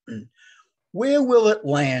here. Where will it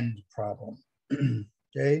land problem?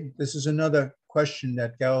 Okay, this is another question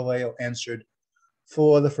that Galileo answered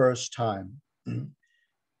for the first time.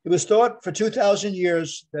 It was thought for 2,000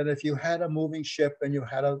 years that if you had a moving ship and you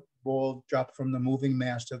had a ball drop from the moving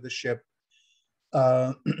mast of the ship,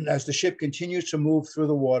 as the ship continues to move through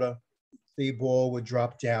the water, the ball would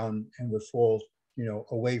drop down and would fall,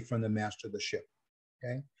 away from the mast of the ship.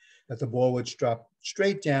 Okay, that the ball would drop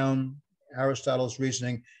straight down. Aristotle's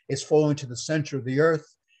reasoning, it's falling to the center of the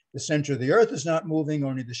earth. The center of the earth is not moving,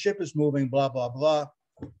 only the ship is moving, blah, blah, blah.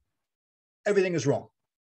 everything is wrong.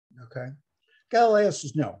 Okay, Galileo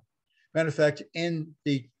says no. Matter of fact, in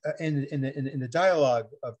the dialogue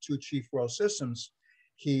of two chief world systems,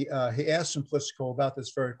 he asked Simplicico about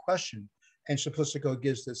this very question, and Simplicico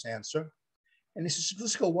gives this answer. And he says,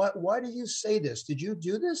 Simplicico, why do you say this? Did you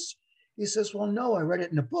do this? He says, well, no, I read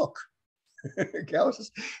it in a book. Galileo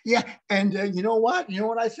says, yeah, and you know what? You know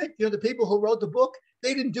what I think? You know, the people who wrote the book,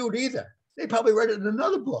 they didn't do it either. They probably read it in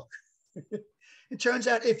another book. It turns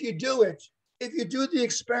out if you do the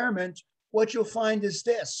experiment, what you'll find is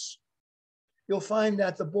this. You'll find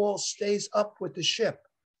that the ball stays up with the ship,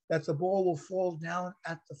 that the ball will fall down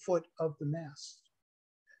at the foot of the mast.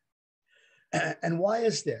 And why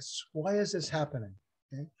is this? Why is this happening?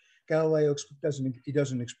 Okay? Galileo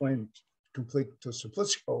doesn't explain complete to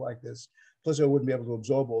Simplicico like this. Simplicico wouldn't be able to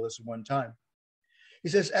absorb all this at one time. He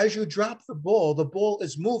says, as you drop the ball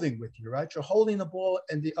is moving with you, right? You're holding the ball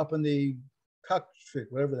up in the cockpit,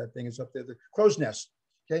 whatever that thing is up there, the crow's nest.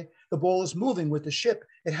 Okay, the ball is moving with the ship.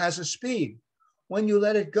 It has a speed. When you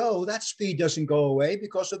let it go, that speed doesn't go away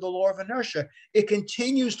because of the law of inertia. It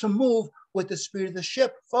continues to move with the speed of the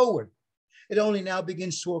ship forward. It only now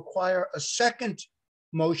begins to acquire a second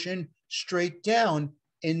motion straight down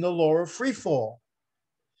in the law of freefall.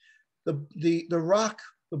 The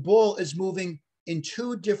ball is moving in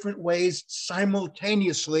two different ways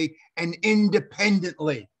simultaneously and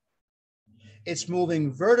independently. It's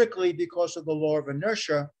moving vertically because of the law of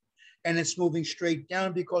inertia, and it's moving straight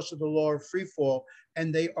down because of the law of freefall,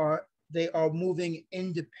 and they are moving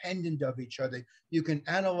independent of each other. You can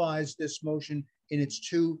analyze this motion in its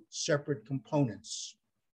two separate components.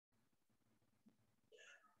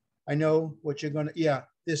 I know what you're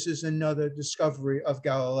this is another discovery of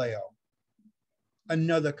Galileo,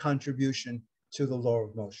 another contribution to the law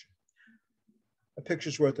of motion. A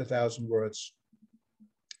picture's worth 1,000 words.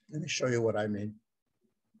 Let me show you what I mean.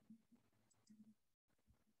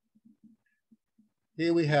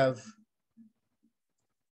 Here we have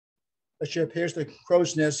a ship. Here's the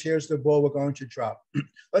crow's nest. Here's the ball we're going to drop.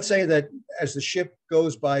 Let's say that as the ship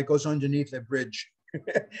goes underneath a bridge,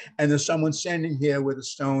 and there's someone standing here with a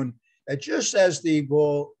stone that just as the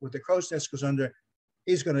ball with the crow's nest goes under,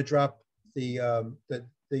 he's going to drop the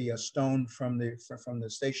stone from the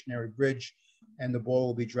stationary bridge, and the ball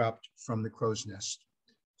will be dropped from the crow's nest.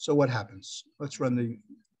 So what happens? Let's run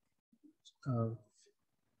the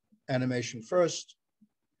animation first.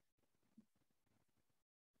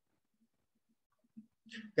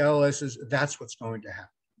 Galileo says that's what's going to happen.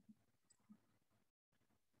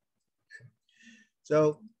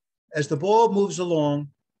 So as the ball moves along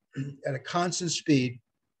at a constant speed,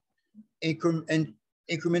 increment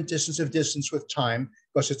distance with time,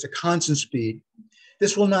 because it's a constant speed,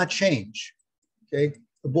 this will not change. Okay,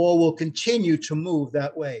 the ball will continue to move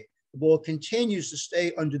that way. The ball continues to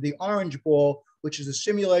stay under the orange ball, which is a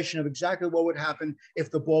simulation of exactly what would happen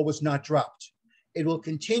if the ball was not dropped. It will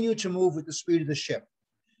continue to move with the speed of the ship.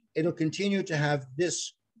 It'll continue to have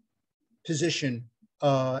this position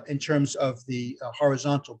in terms of the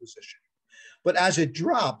horizontal position. But as it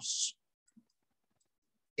drops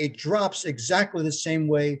exactly the same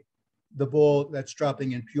way the ball that's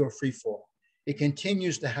dropping in pure free fall. It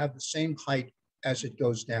continues to have the same height as it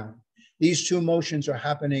goes down. These two motions are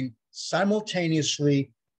happening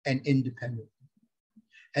simultaneously and independently.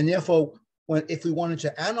 And therefore, if we wanted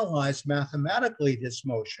to analyze mathematically this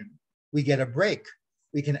motion, we get a break.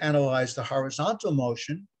 We can analyze the horizontal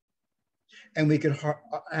motion, and we can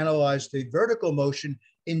analyze the vertical motion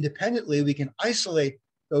independently. We can isolate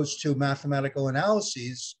those two mathematical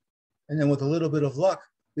analyses, and then with a little bit of luck,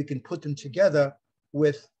 we can put them together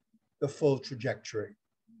with the full trajectory.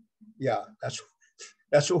 Yeah, that's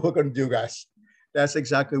what we're going to do, guys. That's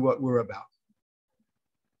exactly what we're about.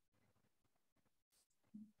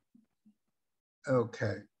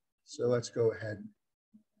 Okay, so let's go ahead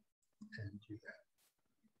and do that.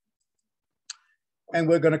 And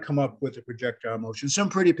we're going to come up with a projectile motion. Some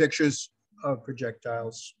pretty pictures of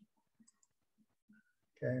projectiles.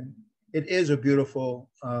 Okay, it is a beautiful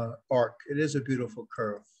arc. It is a beautiful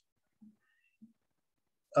curve.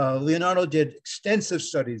 Leonardo did extensive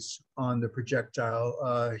studies on the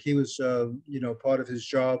projectile. He was, part of his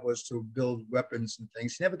job was to build weapons and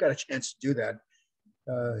things. He never got a chance to do that.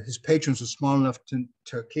 His patrons were small enough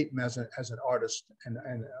to keep him as an artist and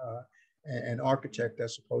an architect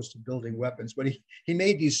as opposed to building weapons. But he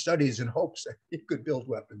made these studies in hopes that he could build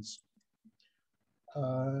weapons.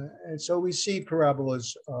 And so we see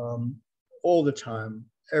parabolas all the time,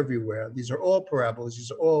 everywhere. These are all parabolas.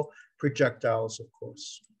 These are all projectiles, of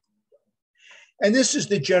course. And this is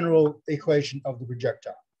the general equation of the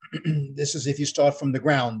projectile. This is if you start from the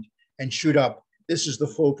ground and shoot up This is the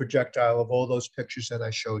full projectile of all those pictures that I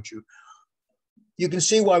showed you. You can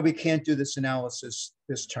see why we can't do this analysis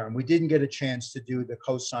this term. We didn't get a chance to do the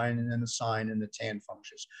cosine and then the sine and the tan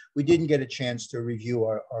functions. We didn't get a chance to review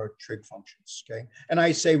our trig functions, okay? And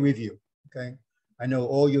I say review, okay? I know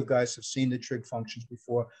all you guys have seen the trig functions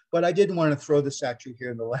before, but I didn't want to throw this at you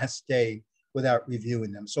here in the last day without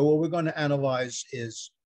reviewing them. So what we're going to analyze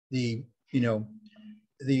is the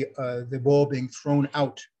ball being thrown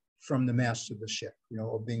out from the mast of the ship,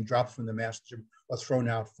 or being dropped from the mast or thrown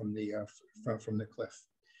out from the cliff.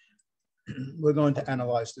 We're going to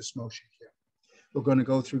analyze this motion here. We're going to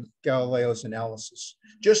go through Galileo's analysis.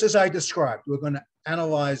 Just as I described, we're going to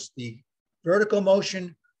analyze the vertical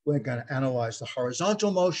motion. We're going to analyze the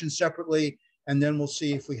horizontal motion separately, and then we'll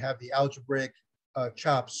see if we have the algebraic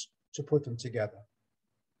chops to put them together.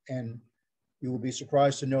 And you will be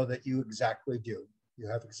surprised to know that you exactly do. You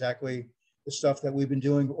have exactly the stuff that we've been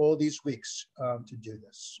doing all these weeks to do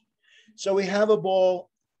this. So we have a ball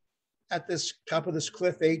at this top of this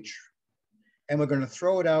cliff H, and we're going to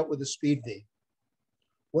throw it out with a speed V.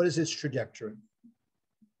 What is its trajectory?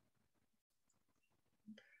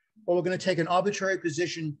 Well, we're going to take an arbitrary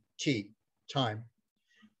position T, time.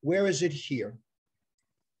 Where is it here?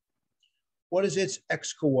 What is its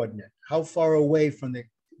X coordinate? How far away from the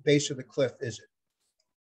base of the cliff is it?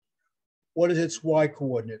 What is its Y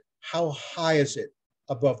coordinate? How high is it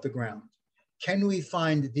above the ground? Can we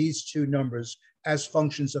find these two numbers as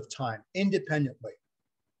functions of time independently?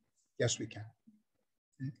 Yes, we can.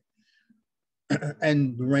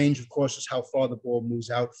 And the range, of course, is how far the ball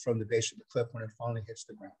moves out from the base of the cliff when it finally hits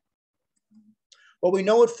the ground. Well, we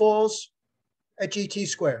know it falls at GT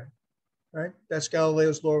squared, right? That's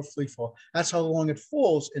Galileo's law of freefall. That's how long it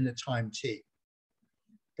falls in the time t.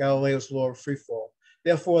 Galileo's law of freefall.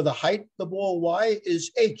 Therefore, the height of the ball y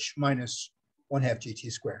is h minus 1/2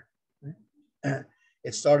 GT squared. Right?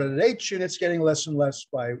 It started at h, and it's getting less and less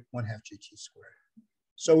by 1/2 GT squared.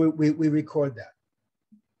 So we record that.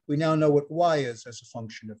 We now know what y is as a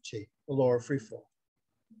function of t, the law of freefall.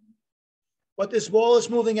 But this ball is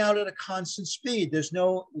moving out at a constant speed.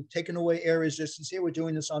 We've taken away air resistance here. We're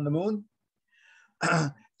doing this on the moon.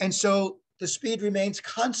 And so the speed remains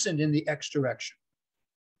constant in the x direction.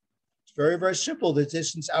 It's very, very simple. The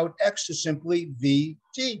distance out x is simply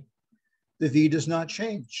vt. The v does not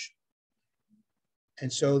change.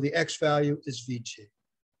 And so the x value is vt.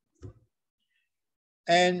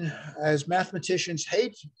 And as mathematicians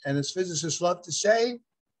hate, and as physicists love to say,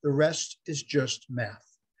 the rest is just math.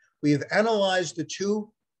 We have analyzed the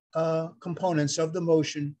two components of the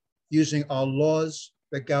motion using our laws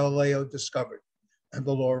that Galileo discovered, and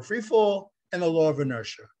the law of freefall and the law of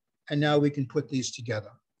inertia. And now we can put these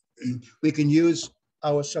together. We can use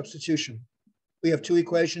our substitution. We have two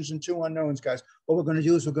equations and two unknowns, guys. What we're going to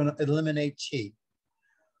do is we're going to eliminate t.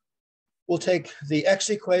 We'll take the x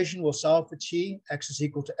equation, we'll solve for t, x is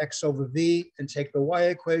equal to x over v, and take the y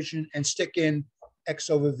equation and stick in x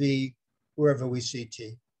over v wherever we see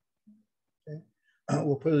t. Okay?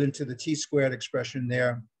 We'll put it into the t squared expression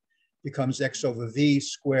there, becomes x over v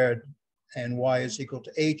squared, and y is equal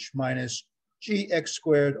to h minus gx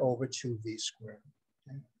squared over 2v squared.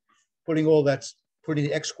 Okay? Putting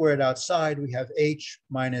the x squared outside, we have h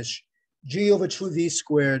minus g over 2v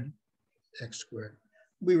squared x squared.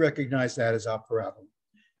 We recognize that as our parabola.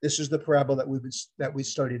 This is the parabola that we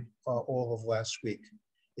studied all of last week.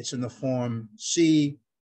 It's in the form c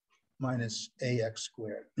minus ax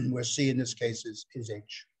squared, where c in this case is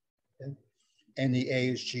h, okay? And the a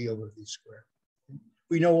is g over v squared.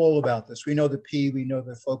 We know all about this. We know the p, we know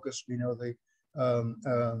the focus, we know the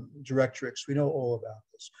directrix, we know all about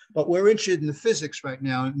this. But we're interested in the physics right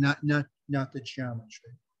now, not the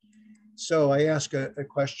geometry. So I ask a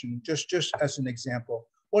question, just as an example.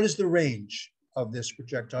 What is the range of this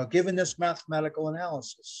projectile given this mathematical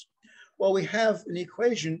analysis? Well, we have an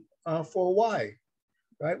equation for y,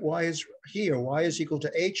 right? Y is here. Y is equal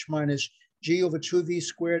to h minus g over 2v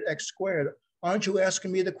squared x squared. Aren't you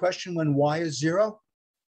asking me the question when y is 0?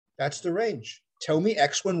 That's the range. Tell me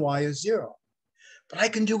x when y is 0. But I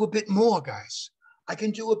can do a bit more, guys. I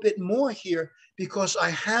can do a bit more here because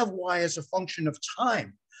I have y as a function of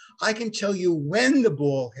time. I can tell you when the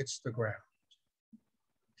ball hits the ground.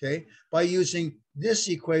 Okay, by using this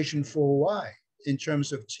equation for y in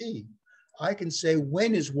terms of t, I can say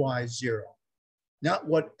when is y 0? Not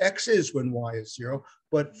what x is when y is 0,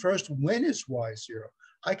 but first when is y 0?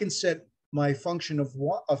 I can set my function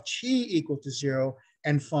of t equal to 0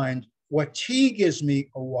 and find what t gives me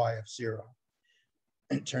a y of 0.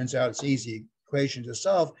 And it turns out it's easy equation to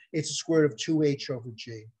solve. It's the square root of 2h over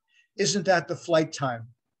g. Isn't that the flight time?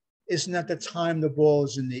 Isn't that the time the ball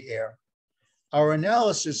is in the air? our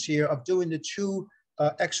analysis here of doing the two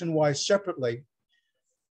x and y separately,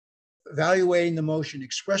 evaluating the motion,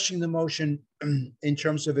 expressing the motion in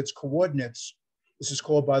terms of its coordinates. This is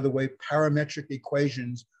called, by the way, parametric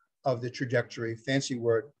equations of the trajectory, fancy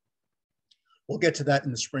word. We'll get to that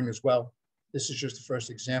in the spring as well. This is just the first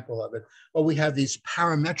example of it. But we have these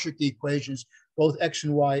parametric equations, both x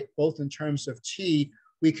and y, both in terms of t.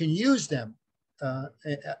 We can use them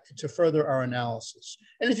to further our analysis.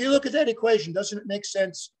 And if you look at that equation, doesn't it make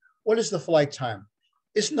sense? What is the flight time?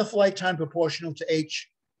 Isn't the flight time proportional to h?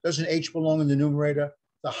 Doesn't h belong in the numerator?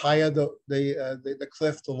 The higher the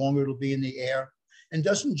cliff, the longer it'll be in the air. And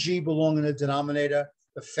doesn't g belong in the denominator?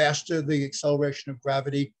 The faster the acceleration of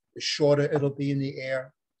gravity, the shorter it'll be in the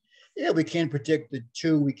air. Yeah, we can't predict the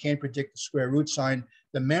 2. We can't predict the square root sign.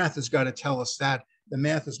 The math has got to tell us that. The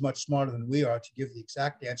math is much smarter than we are to give the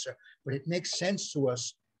exact answer, but it makes sense to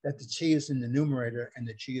us that the t is in the numerator and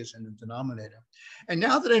the g is in the denominator. And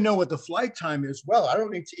now that I know what the flight time is, well, I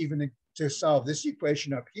don't need to even to solve this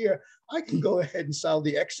equation up here. I can go ahead and solve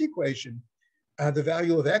the x equation. The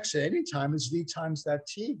value of x at any time is v times that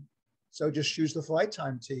t. So just use the flight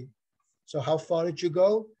time t. So how far did you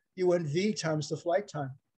go? You went v times the flight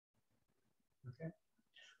time. Okay,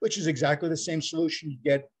 which is exactly the same solution you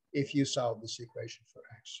get if you solve this equation for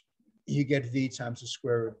x. You get v times the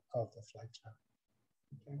square root of the flight time.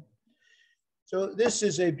 Okay, so this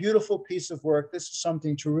is a beautiful piece of work. This is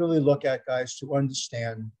something to really look at, guys, to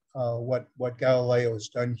understand what Galileo has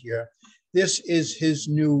done here. This is his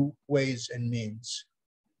new ways and means.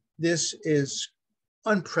 This is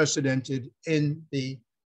unprecedented in the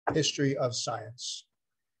history of science.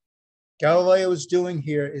 Galileo is doing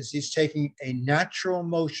here is he's taking a natural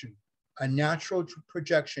motion, a natural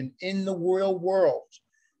projection in the real world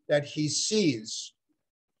that he sees,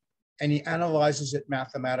 and he analyzes it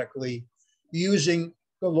mathematically using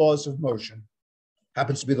the laws of motion.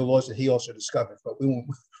 Happens to be the laws that he also discovered, but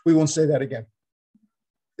we won't say that again.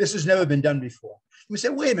 This has never been done before. We say,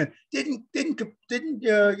 wait a minute,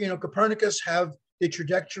 didn't Copernicus have the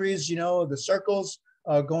trajectories, the circles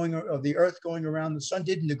going of the Earth going around the sun?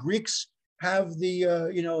 Didn't the Greeks have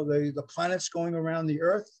the planets going around the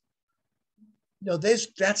Earth? No,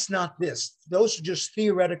 that's not this. Those are just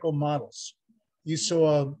theoretical models. You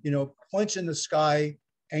saw points in the sky,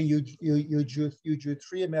 and you drew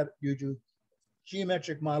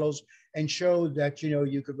geometric models and showed that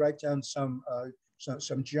you could write down some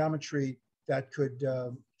geometry that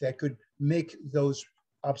could make those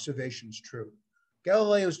observations true.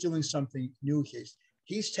 Galileo is doing something new here.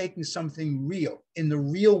 He's taking something real in the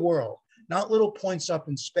real world, not little points up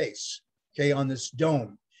in space, okay, on this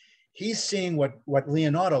dome. He's seeing what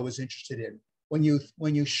Leonardo was interested in. When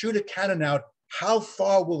you shoot a cannon out, how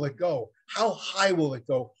far will it go? How high will it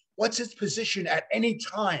go? What's its position at any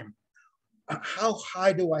time? How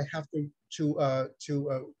high do I have to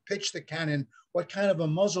pitch the cannon? What kind of a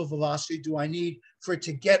muzzle velocity do I need for it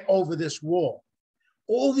to get over this wall?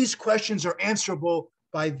 All these questions are answerable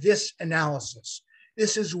by this analysis.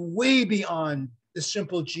 This is way beyond the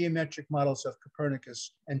simple geometric models of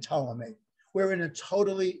Copernicus and Ptolemy. We're in a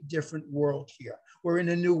totally different world here. We're in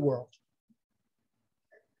a new world.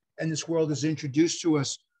 And this world is introduced to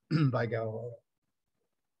us by Galileo.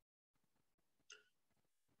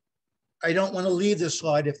 I don't want to leave this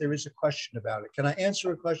slide if there is a question about it. Can I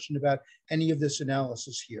answer a question about any of this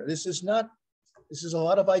analysis here? This is a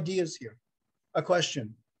lot of ideas here. A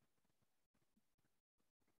question.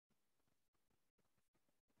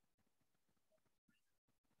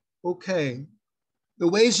 Okay, the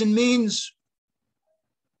ways and means.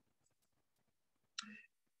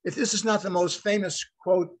 If this is not the most famous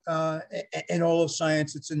quote in all of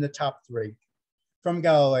science, it's in the top 3 from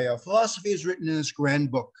Galileo. Philosophy is written in this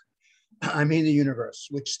grand book, I mean the universe,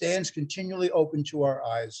 which stands continually open to our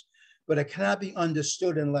eyes, but it cannot be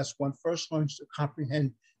understood unless one first learns to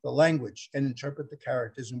comprehend the language and interpret the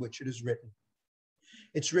characters in which it is written.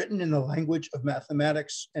 It's written in the language of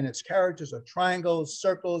mathematics, and its characters are triangles,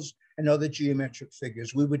 circles, and other geometric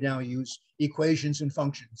figures. We would now use equations and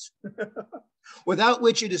functions, without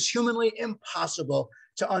which it is humanly impossible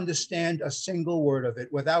to understand a single word of it.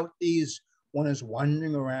 Without these, one is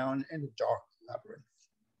wandering around in a dark labyrinth.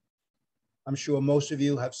 I'm sure most of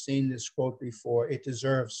you have seen this quote before. It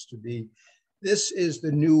deserves to be. This is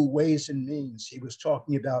the new ways and means he was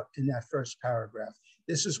talking about in that first paragraph.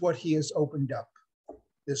 This is what he has opened up.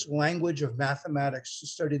 This language of mathematics to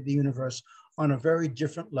study the universe on a very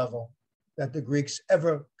different level that the Greeks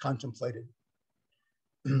ever contemplated.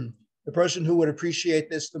 The person who would appreciate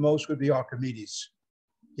this the most would be Archimedes.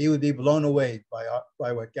 He would be blown away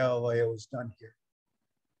by what Galileo has done here.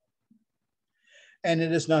 And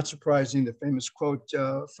it is not surprising, the famous quote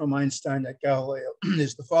from Einstein that Galileo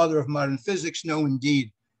is the father of modern physics, no,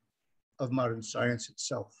 indeed, of modern science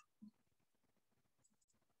itself.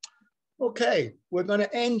 Okay, we're going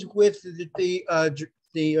to end with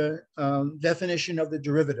the definition of the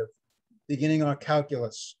derivative, beginning our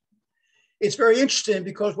calculus. It's very interesting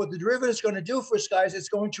because what the derivative is going to do for us, guys, it's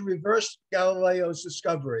going to reverse Galileo's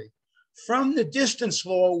discovery. From the distance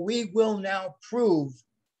law, we will now prove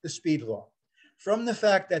the speed law. From the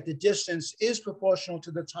fact that the distance is proportional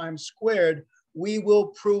to the time squared, we will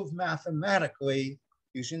prove mathematically,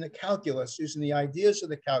 using the calculus, using the ideas of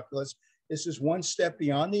the calculus. This is one step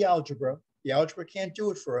beyond the algebra. The algebra can't do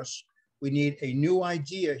it for us. We need a new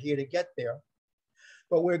idea here to get there.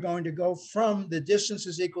 But we're going to go from the distance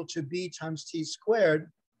is equal to b times t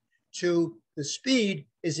squared to the speed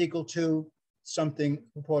is equal to something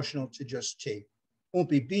proportional to just t. It won't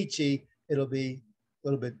be bt, it'll be a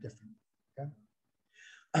little bit different. Okay?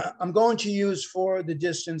 I'm going to use for the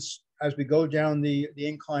distance as we go down the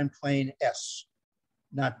inclined plane s,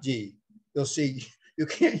 not d. You'll see you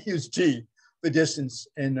can't use d for distance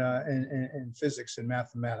in physics and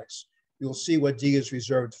mathematics. You'll see what d is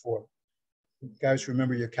reserved for. Guys,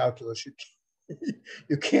 remember your calculus.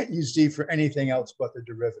 You can't use d for anything else but the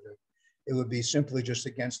derivative. It would be simply just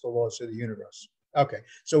against the laws of the universe. Okay,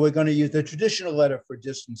 so we're going to use the traditional letter for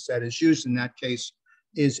distance that is used in that case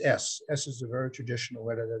is s. S is a very traditional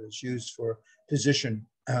letter that is used for position.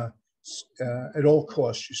 At all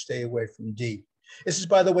costs, you stay away from d. This is,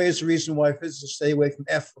 by the way, is the reason why physicists stay away from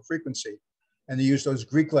f for frequency. And they use those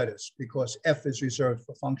Greek letters because f is reserved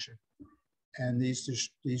for function. And these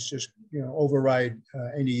just override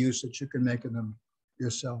any use that you can make of them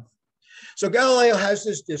yourself. So Galileo has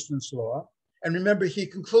this distance law. And remember, he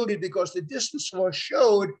concluded because the distance law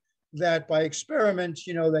showed that by experiment,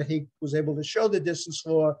 that he was able to show the distance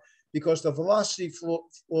law because the velocity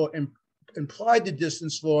law implied the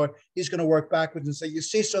distance law. He's going to work backwards and say, you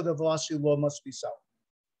see, so the velocity law must be so.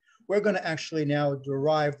 We're going to actually now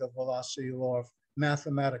derive the velocity law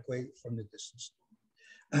mathematically from the distance.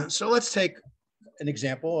 So let's take an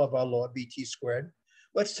example of our law, bt squared.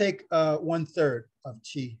 Let's take 1/3 of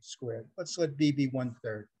t squared. Let's let b be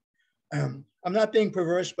 1/3. I'm not being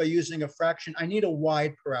perverse by using a fraction. I need a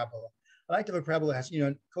wide parabola. I like to have a parabola that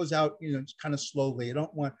has, goes out, kind of slowly. I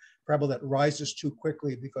don't want a parabola that rises too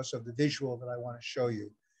quickly because of the visual that I want to show you.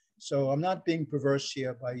 So I'm not being perverse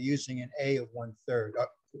here by using an a of 1/3,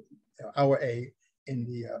 our a in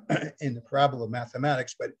the parabola of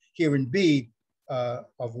mathematics, but here in b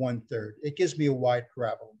of 1/3. It gives me a wide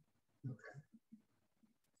parabola. Okay.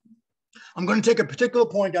 I'm going to take a particular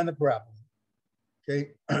point on the parabola,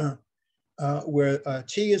 okay, where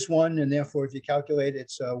t is 1, and therefore, if you calculate,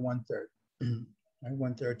 it's 1/3. Right?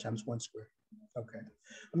 1/3 times 1 squared. Okay.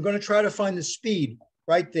 I'm going to try to find the speed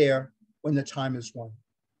right there when the time is 1.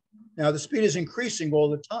 Now, the speed is increasing all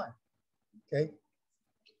the time. Okay.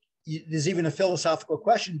 There's even a philosophical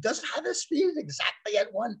question. Does it have a speed exactly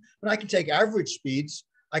at 1? When I can take average speeds,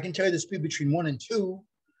 I can tell you the speed between 1 and 2,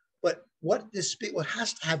 but what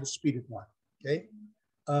has to have a speed at 1? Okay.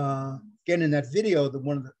 Again, in that video,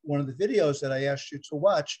 one of the videos that I asked you to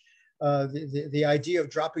watch, the idea of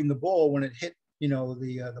dropping the ball when it hit,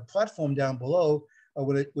 the platform down below,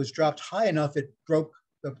 when it was dropped high enough, it broke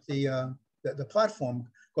the platform,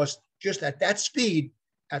 because just at that speed,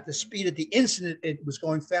 at the instant it was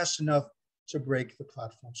going fast enough to break the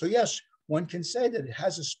platform. So yes, one can say that it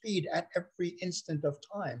has a speed at every instant of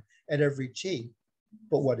time, at every t,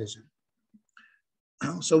 but what is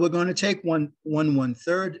it? So we're going to take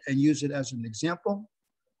 1/3 and use it as an example.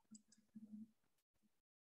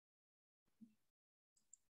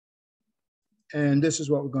 And this is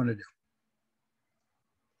what we're going to do.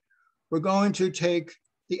 We're going to take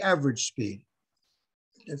the average speed.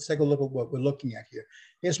 Let's take a look at what we're looking at here.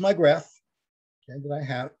 Here's my graph, okay, that I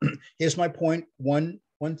have. Here's my point,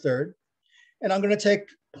 1/3. And I'm going to take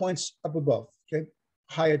points up above, okay,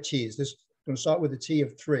 higher t's. This is going to start with a t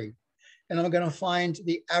of 3. And I'm going to find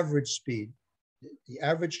the average speed, the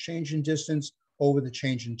average change in distance over the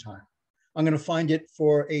change in time. I'm going to find it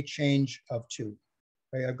for a change of 2.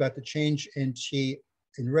 Okay, I've got the change in t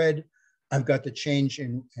in red. I've got the change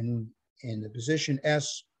in the position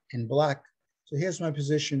s in black. So here's my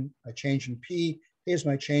position, my change in p. Here's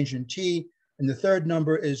my change in t, and the third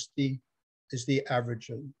number is the average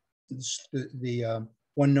of the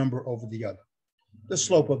one number over the other, the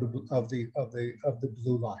slope of the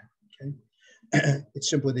blue line. Okay, it's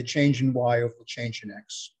simply the change in y over the change in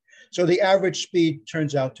x. So the average speed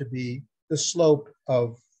turns out to be the slope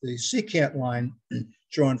of the secant line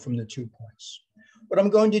drawn from the 2 points. What I'm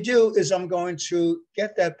going to do is I'm going to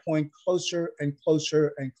get that point closer and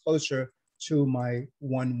closer and closer to my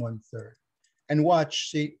 1/1/3. And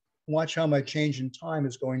watch how my change in time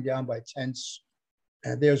is going down by tenths.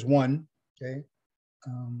 And there's 1, okay?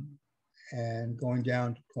 And going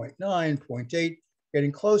down to 0.9, 0.8,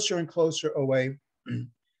 getting closer and closer away.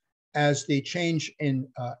 As the change in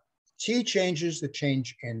t changes, the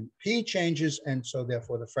change in p changes, and so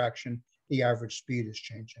therefore the fraction, the average speed is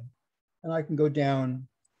changing. And I can go down,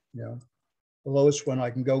 the lowest one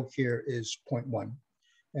I can go here is 0.1.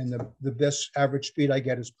 And the best average speed I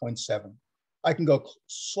get is 0.7. I can go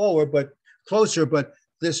slower, but closer, but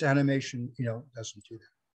this animation, doesn't do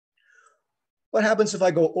that. What happens if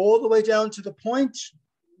I go all the way down to the point?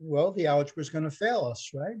 Well, the algebra is going to fail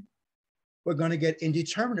us, right? We're going to get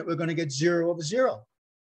indeterminate. We're going to get 0 over 0.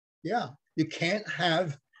 Yeah, you can't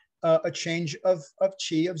have a change of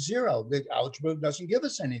t of 0. The algebra doesn't give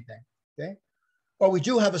us anything, okay? But we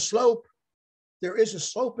do have a slope. There is a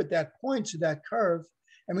slope at that point to that curve,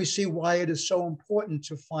 and we see why it is so important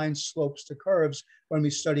to find slopes to curves when we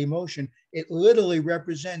study motion. It literally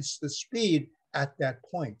represents the speed at that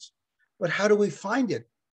point. But how do we find it?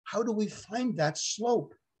 How do we find that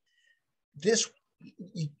slope? This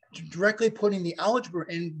directly putting the algebra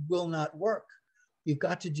in will not work. You've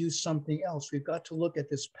got to do something else. We've got to look at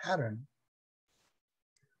this pattern.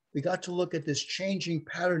 We got to look at this changing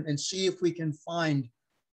pattern and see if we can find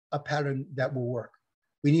a pattern that will work.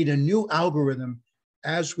 We need a new algorithm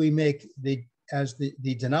as we make the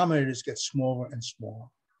denominators get smaller and smaller.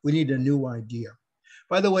 We need a new idea.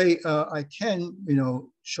 By the way, I can,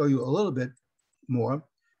 show you a little bit more.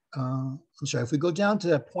 I'm sorry, if we go down to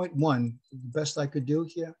that 0.1, the best I could do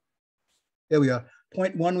here. There we are.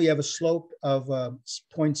 0.1, we have a slope of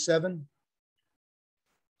 0.7.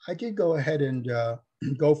 I did go ahead and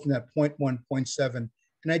go from that 0.1, 0.7,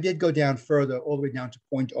 and I did go down further, all the way down to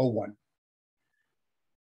 0.01.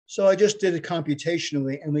 So I just did it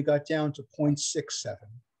computationally, and we got down to 0.67.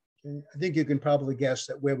 Okay? I think you can probably guess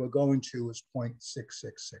that where we're going to is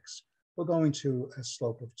 0.666. We're going to a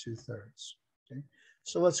slope of 2/3. Okay?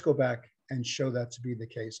 So let's go back and show that to be the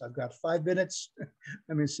case. I've got 5 minutes.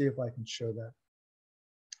 Let me see if I can show that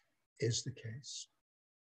is the case.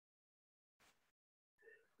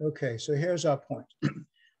 Okay, so here's our point.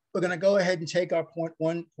 We're going to go ahead and take our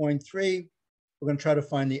 0.1, 0.3. We're going to try to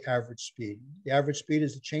find the average speed. The average speed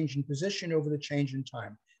is the change in position over the change in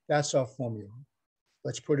time. That's our formula.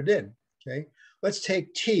 Let's put it in, okay? Let's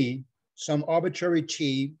take t, some arbitrary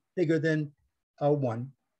t bigger than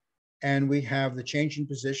 1. And we have the change in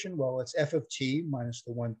position. Well, it's f of t minus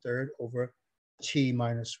the 1/3 over t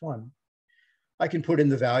minus 1. I can put in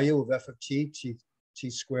the value of f of t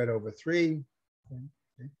squared over 3.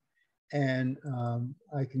 Okay. And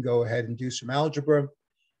I can go ahead and do some algebra.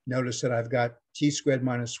 Notice that I've got t squared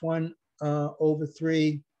minus 1 over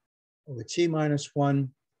 3 over t minus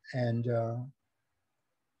 1. And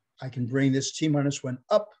I can bring this t minus 1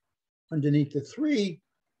 up underneath the 3.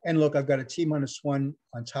 And look, I've got a t minus 1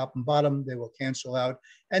 on top and bottom. They will cancel out.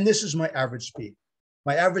 And this is my average speed.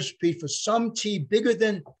 My average speed for some t bigger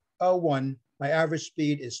than 1, my average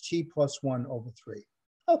speed is t plus 1 over 3.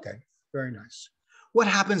 Okay, very nice. What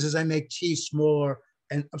happens is I make t smaller,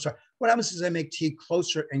 and I'm sorry, what happens is I make t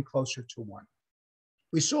closer and closer to 1.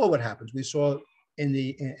 We saw what happens. We saw in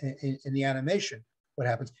the animation what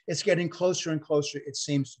happens. It's getting closer and closer, it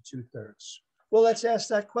seems, to 2/3. Well, let's ask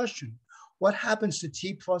that question. What happens to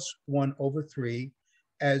t plus 1 over 3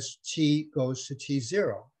 as t goes to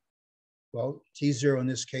t0? Well, t0 in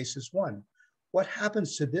this case is 1. What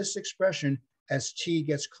happens to this expression as t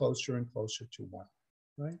gets closer and closer to 1,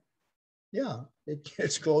 right? Yeah, it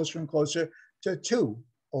gets closer and closer to 2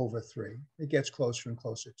 over 3. It gets closer and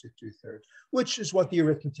closer to 2/3, which is what the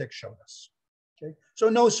arithmetic showed us, okay? So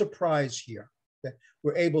no surprise here that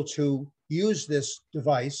we're able to use this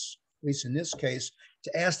device, at least in this case,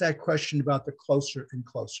 to ask that question about the closer and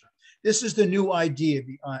closer. This is the new idea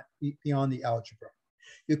beyond the algebra.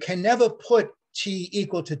 You can never put t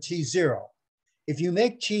equal to t0. If you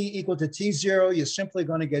make t equal to t0, you're simply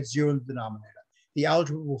going to get 0 in the denominator. The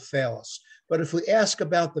algebra will fail us. But if we ask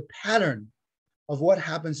about the pattern of what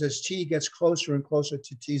happens as t gets closer and closer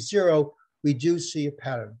to t0, we do see a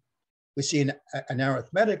pattern. We see an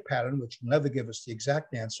arithmetic pattern, which will never give us the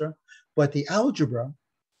exact answer, but the algebra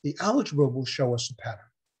will show us a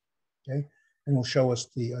pattern, okay? And will show us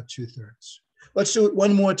the 2/3. Let's do it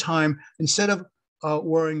one more time. Instead of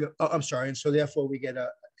worrying, I'm sorry, and so therefore we get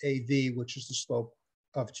a v, which is the slope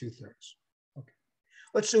of 2/3. Okay,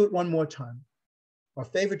 let's do it one more time. Our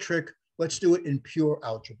favorite trick, let's do it in pure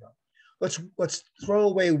algebra. Let's throw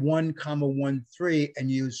away 1, 1, 3 and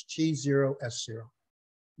use t0, s0.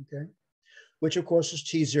 okay? Which of course is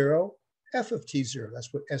T0, f of T0.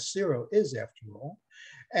 That's what S0 is after all.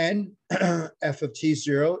 And f of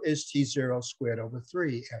T0 is T0 squared over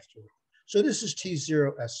 3 after all. So this is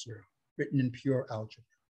T0 S0 written in pure algebra.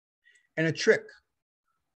 And a trick,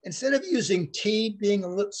 instead of using T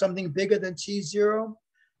being something bigger than T0,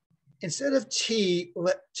 instead of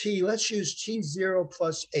let's use T0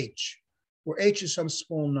 plus H, where H is some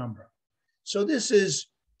small number. So this is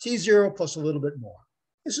T0 plus a little bit more.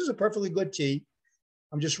 This is a perfectly good T.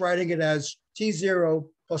 I'm just writing it as T0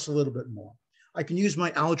 plus a little bit more. I can use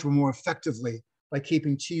my algebra more effectively by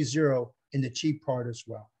keeping T0 in the T part as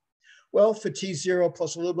well. Well, for T0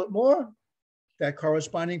 plus a little bit more, that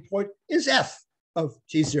corresponding point is F of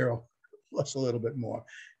T0 plus a little bit more.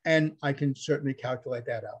 And I can certainly calculate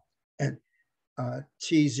that out. And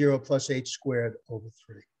T0 plus H squared over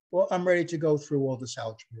 3. Well, I'm ready to go through all this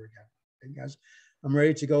algebra again. Guys, I'm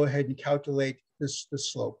ready to go ahead and calculate the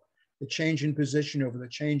slope, the change in position over the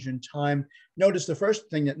change in time. Notice the first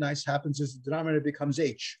thing that nice happens is the denominator becomes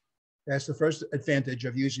H. That's the first advantage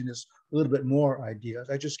of using this a little bit more idea.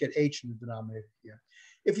 I just get H in the denominator here.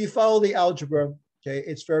 If you follow the algebra, okay,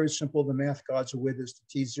 it's very simple. The math gods are with us.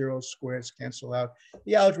 The T0 squares cancel out.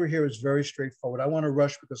 The algebra here is very straightforward. I want to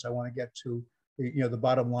rush because I want to get to the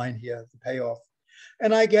bottom line here, the payoff.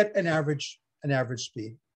 And I get an average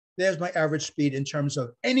speed. There's my average speed in terms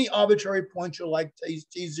of any arbitrary point you like,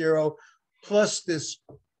 T0, plus this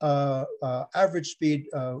average speed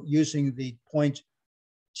using the point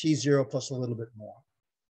T0 plus a little bit more.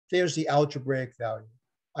 There's the algebraic value.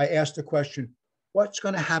 I asked the question, what's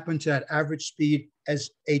going to happen to that average speed as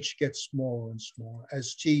H gets smaller and smaller,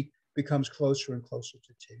 as T becomes closer and closer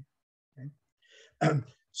to T? Okay?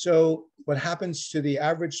 So what happens to the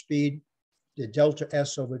average speed, the delta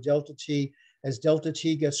S over delta T, as delta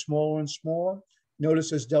T gets smaller and smaller?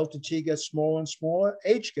 Notice as delta T gets smaller and smaller,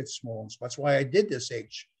 H gets smaller and smaller. That's why I did this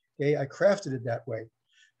H. Okay, I crafted it that way.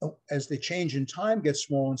 As the change in time gets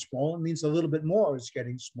smaller and smaller, it means a little bit more is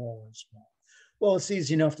getting smaller and smaller. Well, it's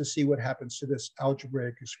easy enough to see what happens to this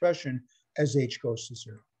algebraic expression as H goes to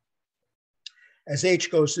 0. As H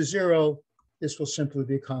goes to 0, this will simply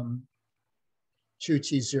become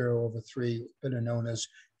 2T0 over 3, better known as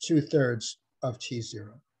 2/3 of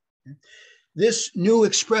T0. Okay? This new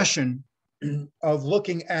expression of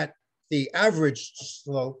looking at the average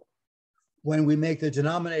slope, when we make the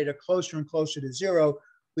denominator closer and closer to 0,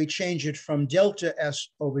 we change it from delta S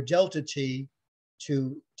over delta T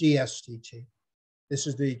to ds dt. This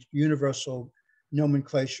is the universal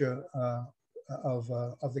nomenclature of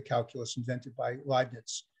the calculus invented by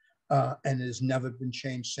Leibniz, and it has never been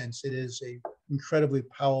changed since. It is an incredibly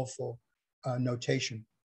powerful notation.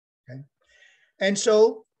 Okay? And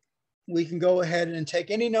so we can go ahead and take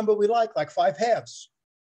any number we like 5/2.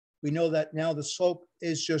 We know that now the slope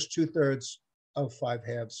is just 2/3 of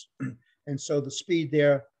 5/2. And so the speed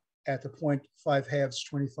there at the point 5/2,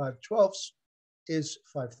 25/12 is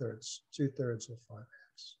 5/3, 2/3 of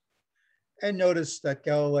 5/2. And notice that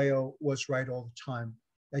Galileo was right all the time,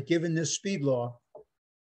 that given this speed law,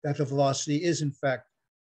 that the velocity is in fact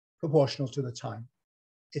proportional to the time.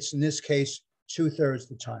 It's in this case 2/3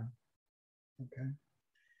 the time. Okay.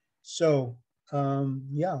 So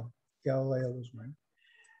yeah, Galileo was right.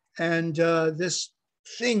 And this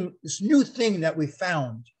new thing that we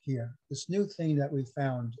found here, is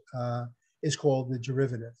called the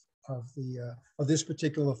derivative of this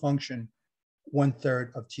particular function,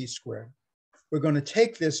 1/3 of t squared. We're going to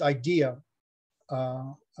take this idea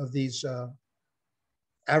of these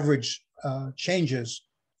average changes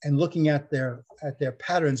and looking at their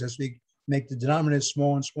patterns as we make the denominator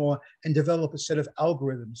smaller and smaller and develop a set of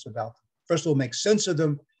algorithms about them. First of all, make sense of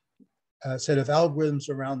them, a set of algorithms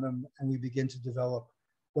around them, and we begin to develop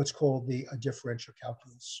what's called the differential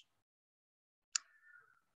calculus.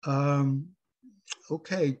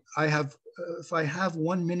 Okay, if I have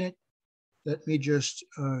 1 minute, let me just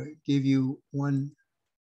give you one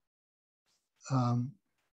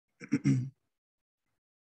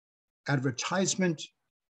advertisement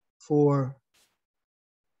for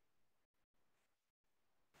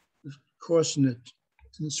the course in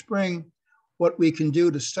the spring, what we can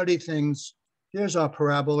do to study things. Here's our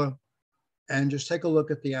parabola, and just take a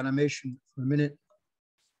look at the animation for a minute.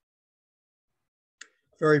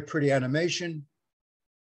 Very pretty animation.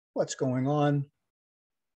 What's going on?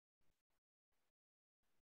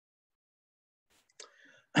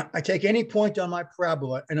 I take any point on my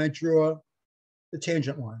parabola and I draw the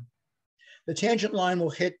tangent line. The tangent line will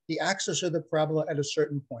hit the axis of the parabola at a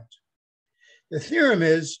certain point. The theorem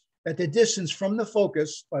is that the distance from the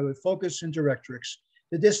focus, by the focus in directrix,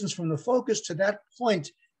 the distance from the focus to that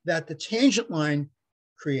point that the tangent line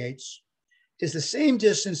creates is the same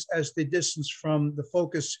distance as the distance from the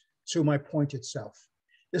focus to my point itself.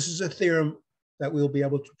 This is a theorem that we'll be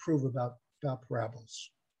able to prove about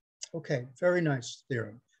parabolas. Okay, very nice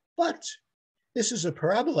theorem. But this is a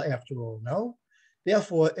parabola after all, no?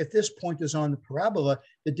 Therefore, if this point is on the parabola,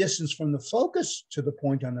 the distance from the focus to the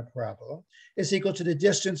point on the parabola is equal to the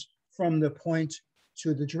distance from the point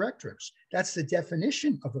to the directrix. That's the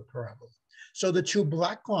definition of a parabola. So the two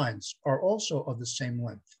black lines are also of the same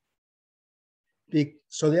length.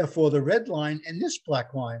 So therefore, the red line and this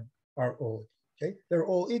black line are all, okay? They're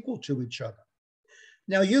all equal to each other.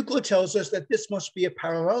 Now, Euclid tells us that this must be a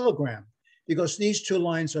parallelogram because these two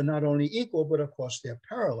lines are not only equal, but of course they're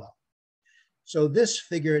parallel. So this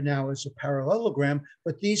figure now is a parallelogram,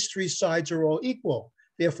 but these three sides are all equal.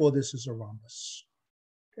 Therefore, this is a rhombus.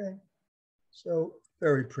 Okay, so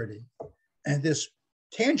very pretty. And this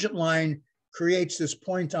tangent line creates this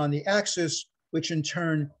point on the axis, which in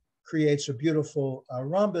turn creates a beautiful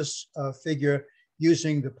rhombus figure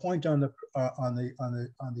using the point on the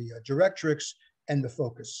directrix and the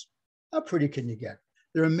focus. How pretty can you get?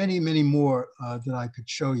 There are many, many more that I could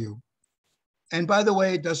show you. And by the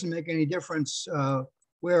way, it doesn't make any difference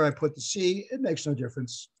where I put the C. It makes no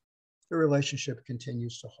difference. The relationship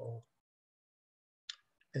continues to hold,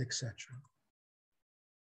 etc.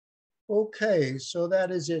 Okay, so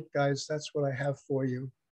that is it, guys. That's what I have for you.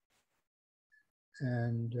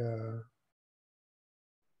 And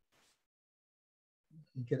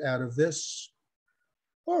get out of this.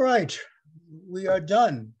 All right, we are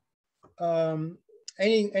done.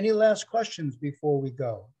 Any last questions before we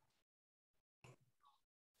go?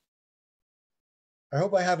 I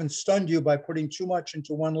hope I haven't stunned you by putting too much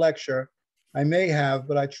into one lecture. I may have,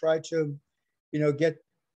 but I tried to, get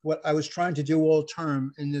what I was trying to do all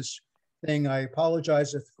term in this thing. I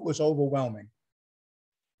apologize if it was overwhelming.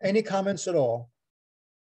 Any comments at all?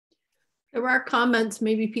 There are comments.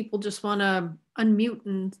 Maybe people just want to unmute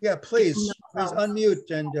and. Yeah, please unmute.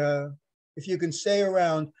 And if you can stay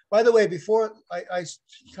around. By the way, before I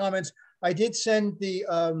comments, I did send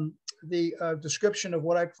the description of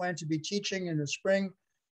what I plan to be teaching in the spring,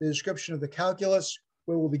 the description of the calculus,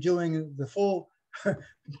 where we'll be doing the full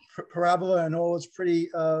parabola and all its pretty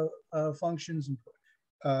functions and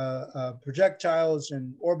projectiles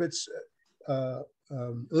and orbits,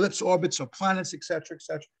 ellipse orbits of planets, et cetera, et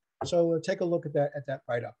cetera. So take a look at that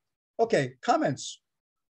write-up. Okay, comments?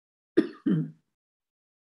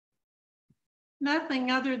 Nothing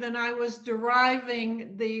other than I was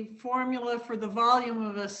deriving the formula for the volume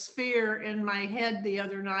of a sphere in my head the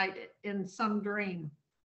other night in some dream.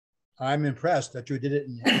 I'm impressed that you did it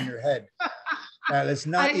in your head. It's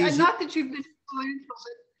not easy. Not that you've been influential,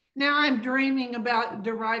 but now I'm dreaming about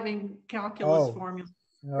deriving calculus formula.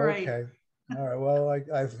 Great. Okay. All right. Well,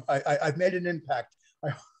 I've made an impact.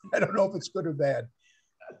 I don't know if it's good or bad.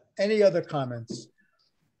 Any other comments?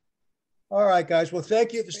 All right, guys. Well,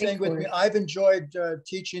 thank you for staying with me. I've enjoyed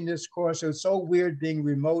teaching this course. It was so weird being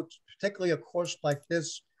remote, particularly a course like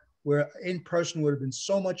this, where in person would have been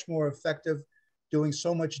so much more effective, doing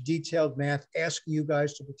so much detailed math, asking you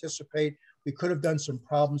guys to participate. We could have done some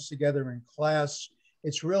problems together in class.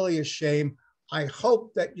 It's really a shame. I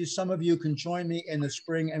hope that some of you can join me in the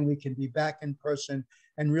spring and we can be back in person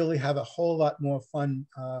and really have a whole lot more fun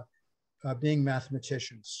being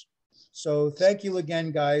mathematicians. So thank you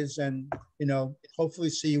again, guys, and hopefully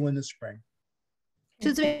see you in the spring.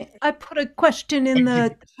 I put a question in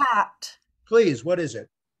the chat. Please, what is it?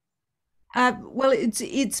 Well,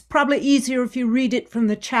 it's probably easier if you read it from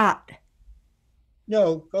the chat.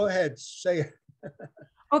 No, go ahead, say it.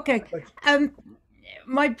 Okay.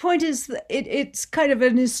 My point is that it's kind of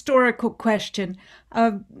an historical question.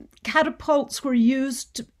 Catapults were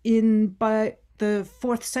used by the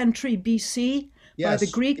 4th century BC by the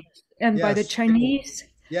Greeks and by the Chinese.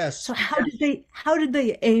 Yes. So how did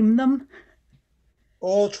they aim them?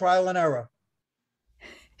 All trial and error.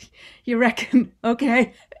 You reckon?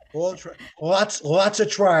 Okay. Lots of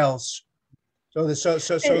trials. So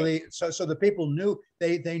the people knew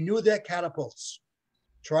they knew their catapults.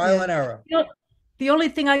 Trial and error. The only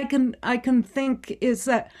thing I can think is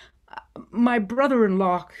that my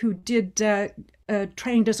brother-in-law, who did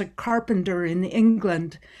trained as a carpenter in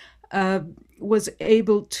England, was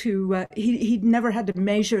able to. He'd never had to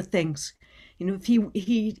measure things. If he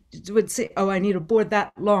would say, "Oh, I need a board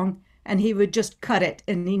that long," and he would just cut it,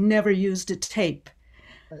 and he never used a tape.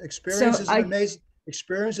 Experience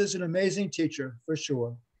is an amazing teacher for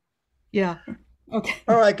sure. Yeah. Okay.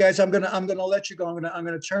 All right, guys. I'm gonna let you go. I'm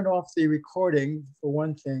gonna turn off the recording for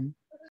one thing.